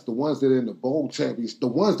FBS, the ones that are in the bowl champions, the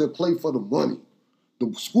ones that play for the money.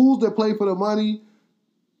 The schools that play for the money,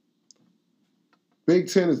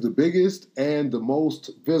 Big Ten is the biggest and the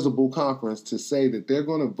most visible conference to say that they're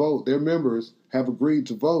going to vote. Their members have agreed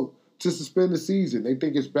to vote to suspend the season. They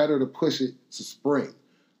think it's better to push it to spring.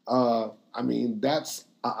 That's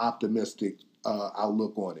an optimistic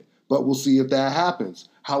outlook on it. But we'll see if that happens.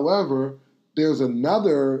 However, there's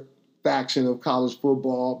another faction of college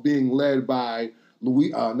football being led by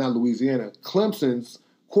Clemson's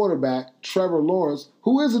quarterback, Trevor Lawrence,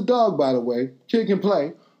 who is a dog, by the way. Kid can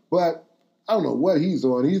play, but I don't know what he's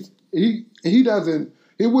on. He doesn't.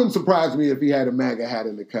 It wouldn't surprise me if he had a MAGA hat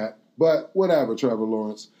in the cut. But whatever, Trevor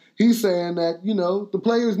Lawrence. He's saying that, the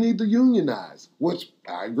players need to unionize, which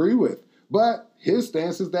I agree with. But his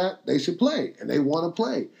stance is that they should play, and they want to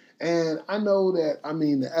play. And I know that,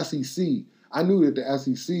 the SEC, I knew that the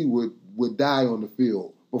SEC would die on the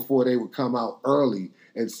field before they would come out early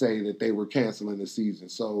and say that they were canceling the season.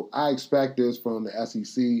 So I expect this from the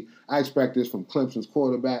SEC. I expect this from Clemson's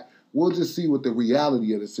quarterback. We'll just see what the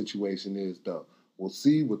reality of the situation is, though. We'll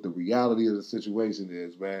see what the reality of the situation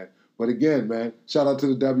is, man. But again, man, shout out to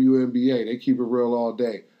the WNBA. They keep it real all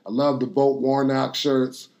day. I love the Boat Warnock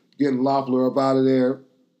shirts, getting Loeffler up out of there.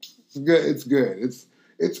 It's good. It's good.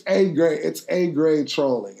 It's A-grade. It's A-grade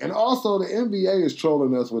trolling. And also, the NBA is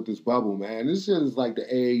trolling us with this bubble, man. This shit is like the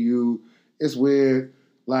AAU. It's weird.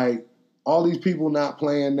 Like, all these people not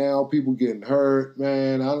playing now, people getting hurt,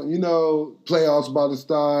 man. Playoffs about to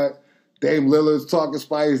start. Dame Lillard's talking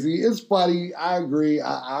spicy. It's funny. I agree.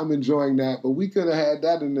 I'm enjoying that. But we could have had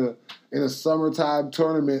that in a summertime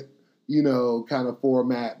tournament, kind of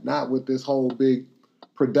format, not with this whole big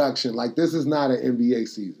production. Like, this is not an NBA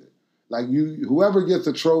season. Like, whoever gets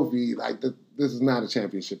a trophy, this is not a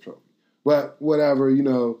championship trophy. But whatever,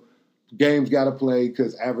 games got to play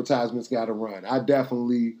because advertisements got to run. I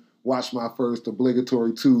definitely watched my first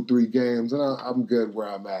obligatory 2-3 games, and I'm good where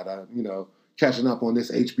I'm at. Catching up on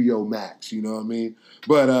this HBO Max, you know what I mean?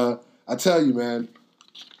 But I tell you, man,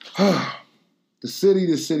 the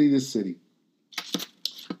city.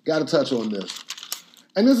 Got to touch on this.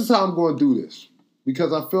 And this is how I'm going to do this,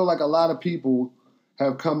 because I feel like a lot of people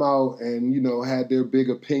have come out and, had their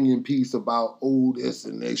big opinion piece about, this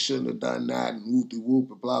and they shouldn't have done that and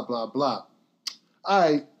whoop-de-whoop and blah, blah, blah.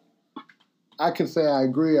 I can say I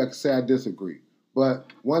agree, I can say I disagree.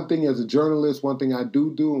 But one thing as a journalist, one thing I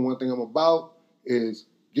do and one thing I'm about is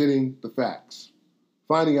getting the facts.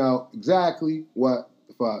 Finding out exactly what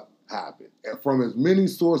the fuck happened. And from as many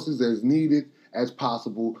sources as needed as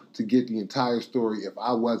possible to get the entire story if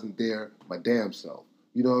I wasn't there my damn self.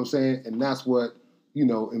 You know what I'm saying? And that's what,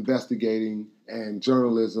 investigating and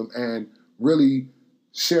journalism and really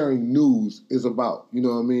sharing news is about. You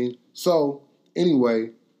know what I mean? So, anyway,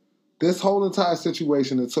 this whole entire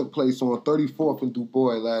situation that took place on 34th and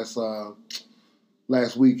DuBois last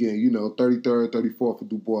weekend, 33rd, 34th and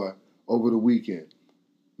DuBois over the weekend.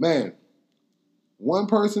 Man, one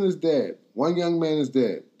person is dead. One young man is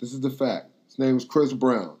dead. This is the fact. His name is Chris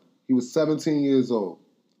Brown. He was 17 years old.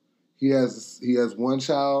 He has one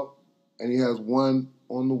child, and he has one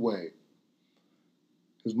on the way.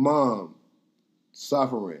 His mom,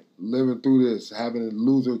 suffering, living through this, having to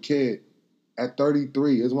lose her kid at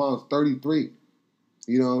 33. His mom's 33.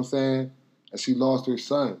 You know what I'm saying? And she lost her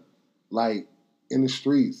son, in the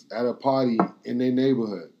streets, at a party in their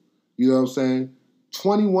neighborhood. You know what I'm saying?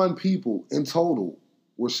 21 people in total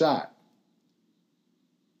were shot.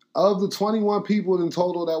 Of the 21 people in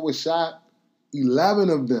total that were shot,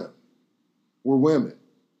 11 of them were women.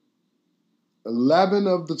 11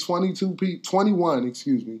 of the 21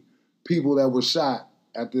 people that were shot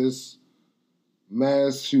at this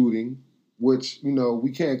mass shooting, which,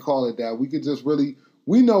 we can't call it that. We could just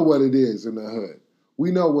we know what it is in the hood.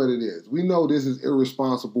 We know what it is. We know this is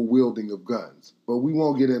irresponsible wielding of guns, but we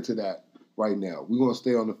won't get into that right now. We're going to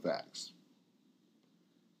stay on the facts.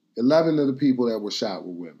 11 of the people that were shot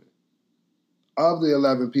were women. Of the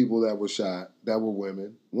 11 people that were shot that were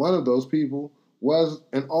women, one of those people was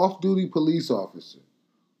an off-duty police officer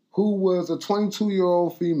who was a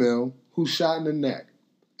 22-year-old female who shot in the neck.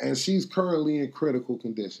 And she's currently in critical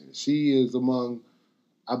condition. She is among,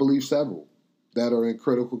 I believe, several that are in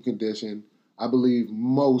critical condition. I believe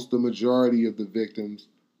the majority of the victims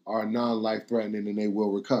are non-life-threatening and they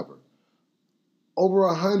will recover. Over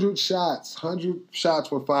 100 shots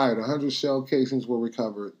were fired, 100 shell casings were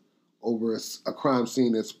recovered over a crime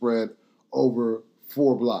scene that spread over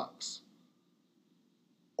 4 blocks.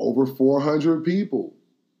 Over 400 people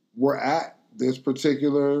were at this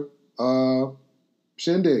particular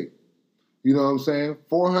shindig. You know what I'm saying?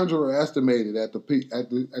 400 are estimated at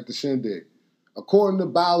the shindig. According to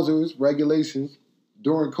Bowser's regulations,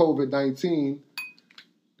 during COVID-19,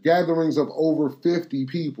 gatherings of over 50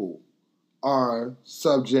 people are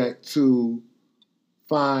subject to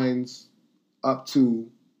fines up to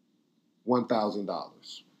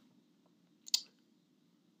 $1,000.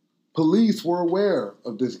 Police were aware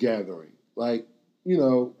of this gathering. Like,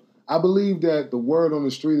 I believe that the word on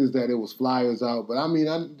the street is that it was flyers out, but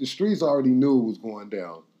the streets already knew it was going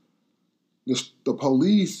down. The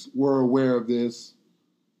police were aware of this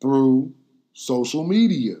through social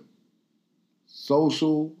media.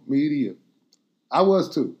 Social media. I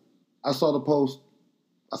was too. I saw the post.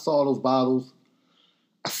 I saw those bottles.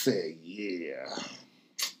 I said, yeah.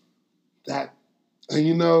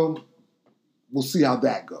 We'll see how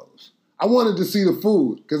that goes. I wanted to see the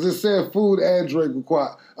food because it said food and drink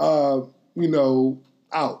required, out.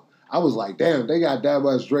 I was like, damn, they got that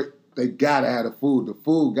much drink. They got to have the food. The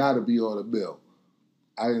food got to be on the bill.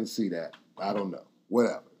 I didn't see that. I don't know.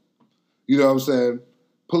 Whatever. You know what I'm saying?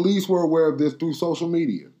 Police were aware of this through social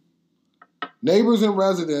media. Neighbors and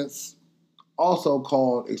residents also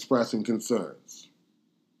called expressing concerns.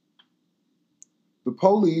 The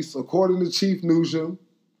police, according to Chief Newsham,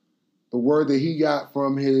 the word that he got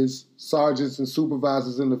from his sergeants and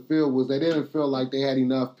supervisors in the field was they didn't feel like they had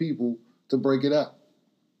enough people to break it up.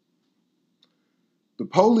 The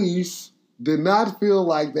police did not feel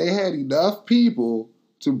like they had enough people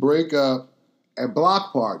to break up a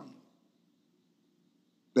block party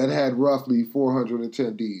that had roughly 400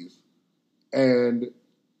 attendees. And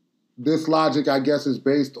this logic, I guess, is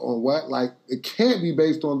based on what? Like, it can't be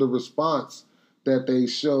based on the response that they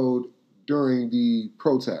showed during the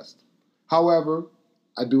protest. However,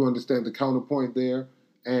 I do understand the counterpoint there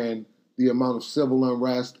and the amount of civil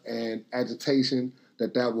unrest and agitation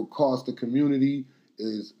that will cost the community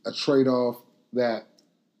is a trade-off that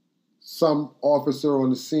some officer on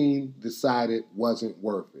the scene decided wasn't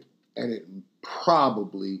worth it. And it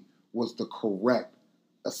probably was the correct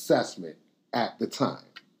assessment at the time.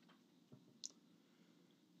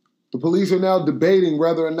 The police are now debating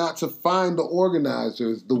whether or not to fine the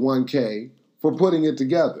organizers, the 1K, for putting it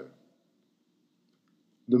together.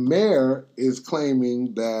 The mayor is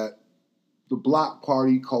claiming that the block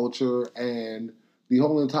party culture and the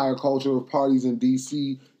whole entire culture of parties in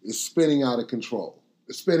D.C. is spinning out of control.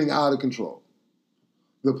 It's spinning out of control.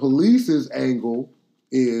 The police's angle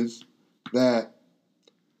is that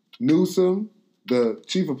Newsom, the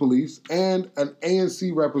chief of police, and an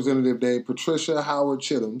ANC representative named Patricia Howard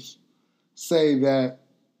Chittims say that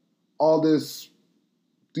all this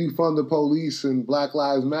defund the police and Black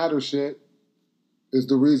Lives Matter shit is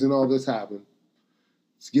the reason all this happened.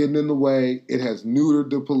 It's getting in the way. It has neutered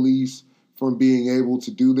the police from being able to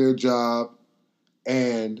do their job.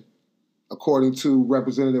 And according to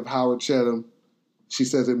Representative Howard Chittims, she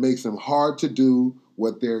says it makes them hard to do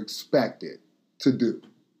what they're expected to do.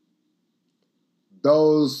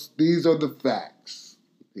 These are the facts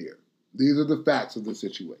here. These are the facts of the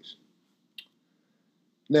situation.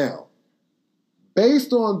 Now,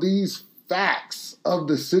 based on these facts of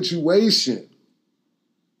the situation,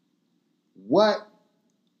 what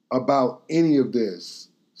about any of this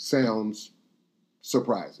sounds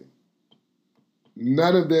surprising?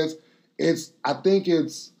 None of this. I think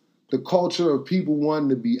it's the culture of people wanting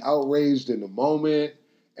to be outraged in the moment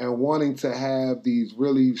and wanting to have these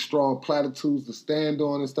really strong platitudes to stand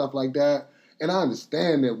on and stuff like that. And I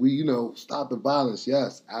understand that we, stop the violence.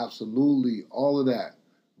 Yes, absolutely, all of that.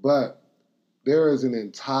 But there is an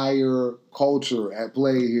entire culture at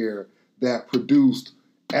play here that produced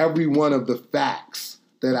every one of the facts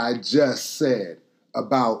that I just said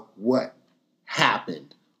about what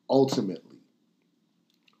happened ultimately.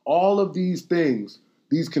 All of these things,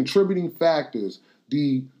 these contributing factors,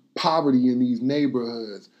 the poverty in these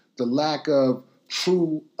neighborhoods, the lack of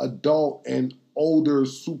true adult and older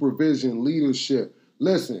supervision leadership.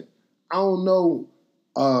 Listen, I don't know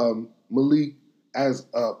Malik as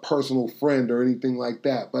a personal friend or anything like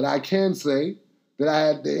that, but I can say that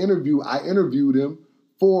I interviewed him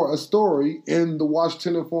for a story in the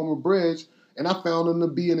Washington Informer Bridge, and I found him to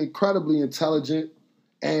be an incredibly intelligent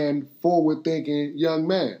and forward-thinking young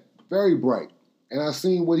man, very bright. And I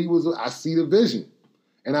seen what he was. I see the vision,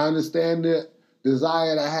 and I understand the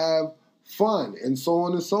desire to have fun and so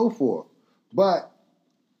on and so forth. But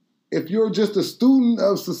if you're just a student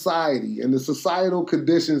of society and the societal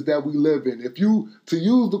conditions that we live in, to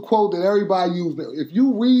use the quote that everybody uses, if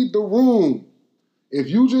you read the room, if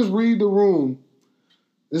you just read the room,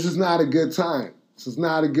 this is not a good time. It's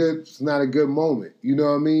not a good moment. You know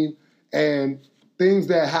what I mean? And things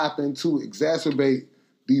that happen to exacerbate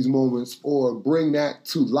these moments or bring that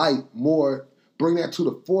to light more, bring that to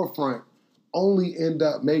the forefront, only end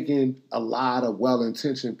up making a lot of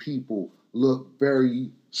well-intentioned people look very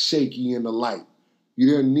shaky in the light. You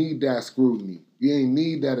didn't need that scrutiny. You didn't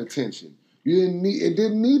need that attention. It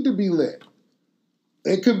didn't need to be lit.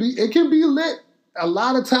 It can be lit a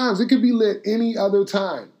lot of times. It could be lit any other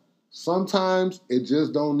time. Sometimes it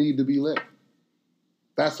just don't need to be lit.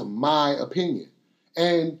 That's my opinion.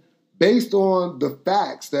 And based on the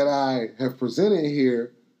facts that I have presented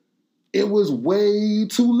here, it was way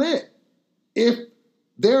too lit. If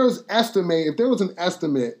there was an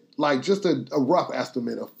estimate, like just a rough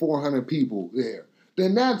estimate of 400 people there,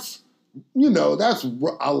 then that's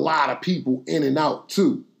a lot of people in and out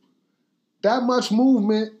too. That much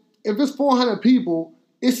movement, if it's 400 people,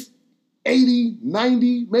 it's 80,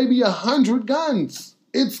 90, maybe 100 guns.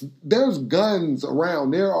 There's guns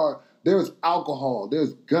around. There's alcohol,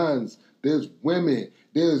 there's guns, there's women,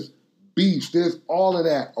 there's beef, there's all of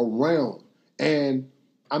that around. And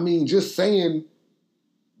I mean, just saying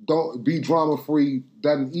don't be drama free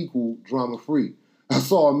doesn't equal drama free. I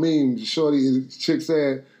saw a meme, chick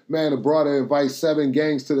said, man, the brother invites 7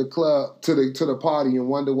 gangs to the club, to the party and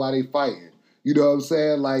wonder why they fighting. You know what I'm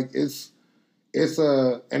saying? Like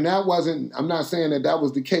and that wasn't, I'm not saying that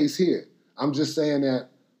was the case here. I'm just saying that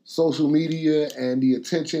social media and the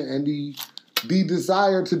attention and the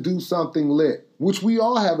desire to do something lit, which we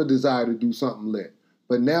all have a desire to do something lit,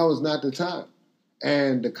 but now is not the time.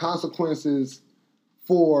 And the consequences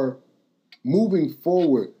for moving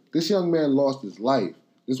forward, this young man lost his life.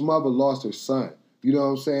 This mother lost her son. You know what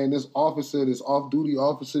I'm saying? This off-duty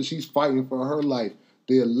officer, she's fighting for her life.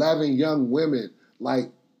 The 11 young women,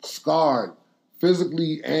 like, scarred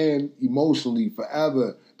physically and emotionally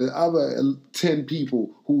forever. The other 10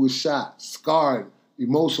 people who were shot, scarred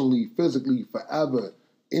emotionally, physically forever.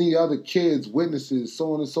 Any other kids, witnesses,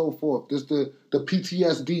 so on and so forth. Just the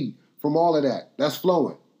PTSD from all of that. That's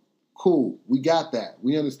flowing. Cool. We got that.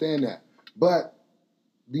 We understand that. But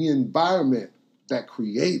the environment that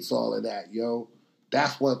creates all of that,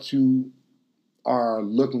 that's what you are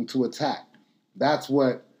looking to attack. That's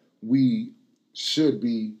what we should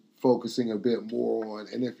be focusing a bit more on.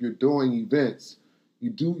 And if you're doing events,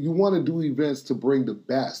 you want to do events to bring the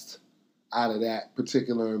best out of that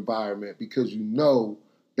particular environment, because you know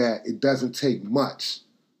that it doesn't take much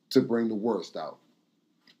to bring the worst out.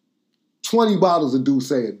 20 bottles of Douce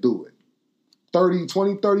will do it.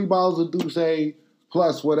 30 bottles of Douce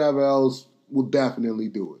plus whatever else will definitely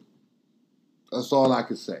do it. That's all I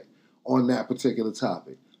can say on that particular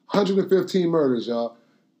topic. 115 murders, y'all.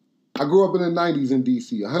 I grew up in the 90s in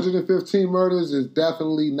D.C. 115 murders is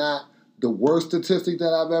definitely not the worst statistic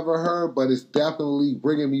that I've ever heard, but it's definitely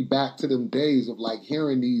bringing me back to them days of like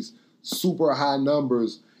hearing these super high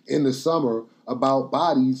numbers in the summer about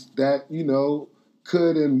bodies that,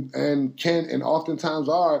 could and can and oftentimes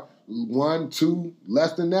are 1, 2,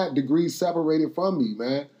 less than that degrees separated from me,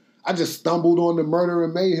 man. I just stumbled on the Murder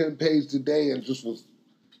and Mayhem page today and just was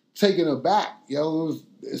taken aback.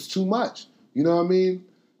 It's too much. You know what I mean?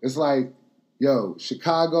 It's like,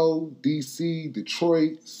 Chicago, D.C.,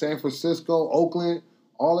 Detroit, San Francisco, Oakland,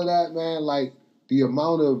 all of that, man, like the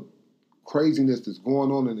amount of craziness that's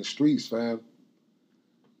going on in the streets, fam,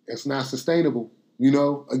 it's not sustainable.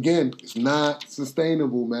 Again, it's not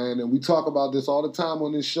sustainable, man. And we talk about this all the time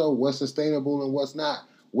on this show, what's sustainable and what's not,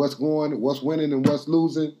 what's winning and what's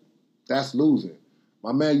losing. That's losing.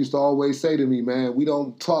 My man used to always say to me, man, we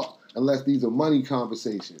don't talk unless these are money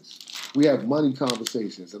conversations. We have money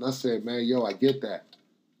conversations. And I said, man, I get that.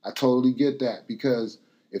 I totally get that. Because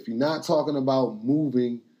if you're not talking about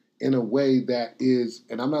moving in a way that is,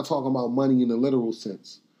 and I'm not talking about money in the literal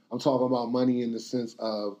sense. I'm talking about money in the sense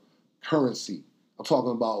of currency. I'm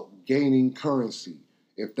talking about gaining currency.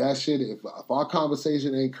 If our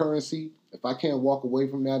conversation ain't currency, if I can't walk away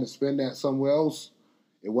from that and spend that somewhere else,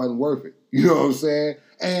 it wasn't worth it. You know what I'm saying?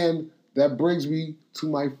 And that brings me to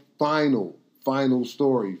my final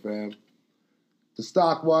story, fam. The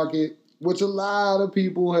stock market, which a lot of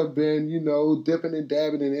people have been, dipping and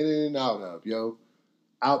dabbing and in and out of,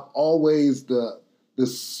 I'm always the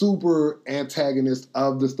super antagonist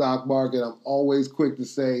of the stock market. I'm always quick to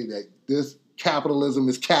say that this capitalism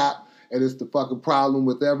is cap and it's the fucking problem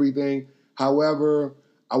with everything. However,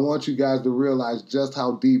 I want you guys to realize just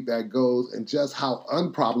how deep that goes and just how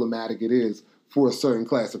unproblematic it is for a certain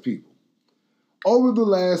class of people. Over the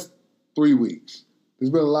last 3 weeks,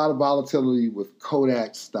 there's been a lot of volatility with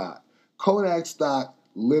Kodak stock. Kodak stock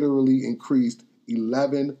literally increased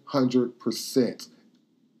 1,100%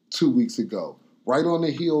 2 weeks ago, right on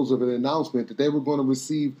the heels of an announcement that they were going to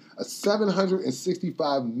receive a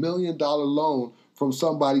 $765 million loan from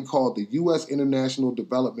somebody called the U.S. International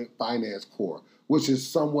Development Finance Corps, which is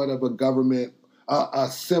somewhat of a government, a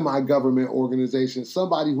semi-government organization,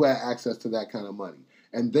 somebody who had access to that kind of money.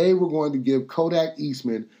 And they were going to give Kodak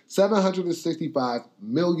Eastman $765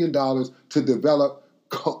 million to develop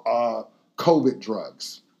COVID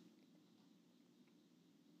drugs.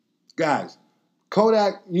 Guys,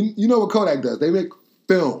 Kodak, you know what Kodak does? They make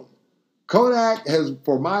film. Kodak has,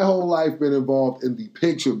 for my whole life, been involved in the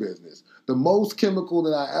picture business. The most chemical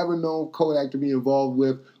that I ever known Kodak to be involved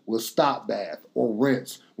with was stop bath or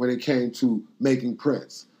rinse when it came to making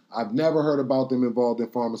prints. I've never heard about them involved in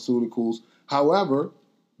pharmaceuticals. However,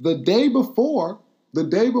 the day before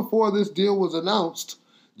this deal was announced,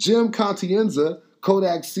 Jim Continenza,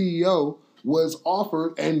 Kodak's CEO, was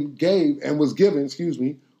offered and was given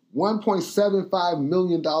 $1.75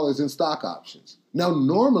 million in stock options. Now,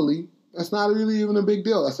 normally, that's not really even a big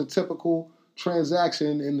deal. That's a typical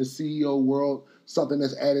transaction in the CEO world, something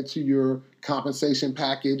that's added to your compensation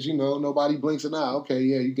package. You know, nobody blinks an eye. Okay,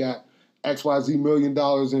 yeah, you got XYZ $1 million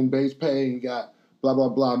in base pay, and you got blah, blah,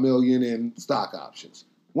 blah million in stock options.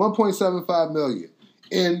 $1.75 million.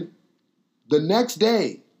 And the next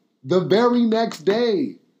day, the very next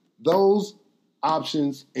day, those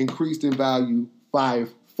options increased in value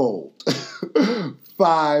fivefold.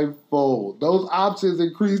 Fivefold. Those options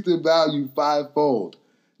increased in value fivefold.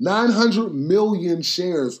 900 million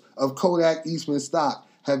shares of Kodak Eastman stock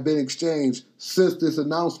have been exchanged since this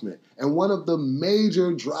announcement. And one of the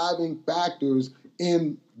major driving factors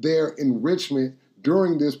in their enrichment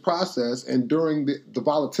during this process and during the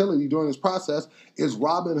volatility during this process is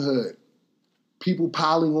Robinhood. People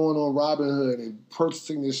piling on Robinhood and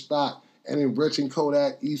purchasing this stock and enriching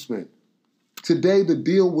Kodak Eastman. Today, the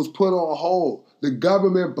deal was put on hold. The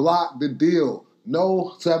government blocked the deal.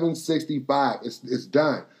 No 765. It's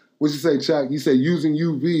done. What you say, Chuck? You say using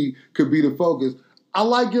UV could be the focus. I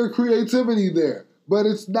like your creativity there, but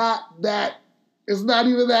it's not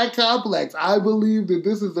even that complex. I believe that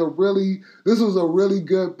this was a really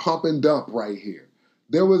good pump and dump right here.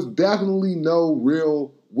 There was definitely no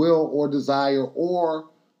real will or desire or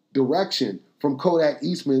direction from Kodak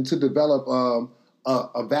Eastman to develop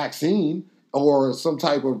a vaccine or some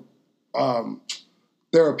type of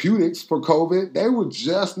therapeutics for COVID. They were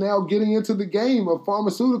just now getting into the game of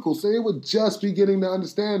pharmaceuticals, so they would just be getting to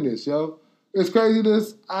understand this, yo. It's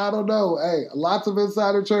craziness. I don't know. Hey, lots of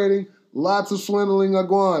insider trading, lots of swindling are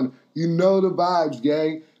going. You know the vibes,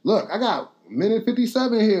 gang. Look, I got minute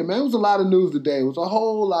 57 here, man. It was a lot of news today. It was a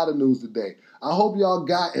whole lot of news today. I hope y'all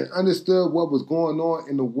got and understood what was going on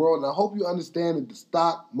in the world, and I hope you understand that the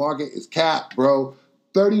stock market is capped, bro.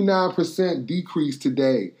 39% decrease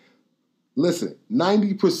today. Listen,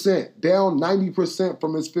 90%, down 90%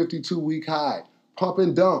 from its 52-week high. Pump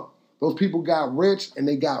and dump. Those people got rich, and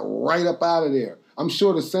they got right up out of there. I'm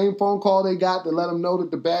sure the same phone call they got to let them know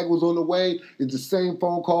that the bag was on the way is the same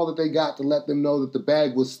phone call that they got to let them know that the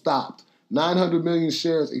bag was stopped. 900 million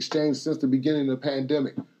shares exchanged since the beginning of the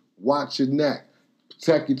pandemic. Watch your neck.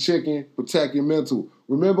 Protect your chicken. Protect your mental.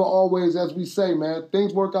 Remember always, as we say, man,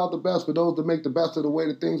 things work out the best for those that make the best of the way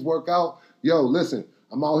that things work out. Yo, listen,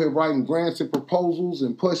 I'm out here writing grants and proposals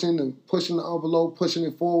and pushing the envelope, pushing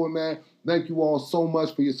it forward, man. Thank you all so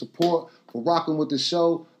much for your support, for rocking with the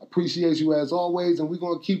show. Appreciate you as always, and we're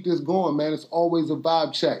going to keep this going, man. It's always a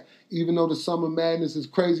vibe check. Even though the summer madness is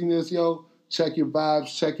craziness, yo, check your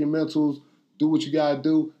vibes, check your mentals, do what you got to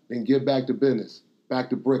do, then get back to business, back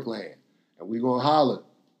to Brickland. And we're going to holler.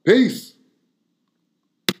 Peace.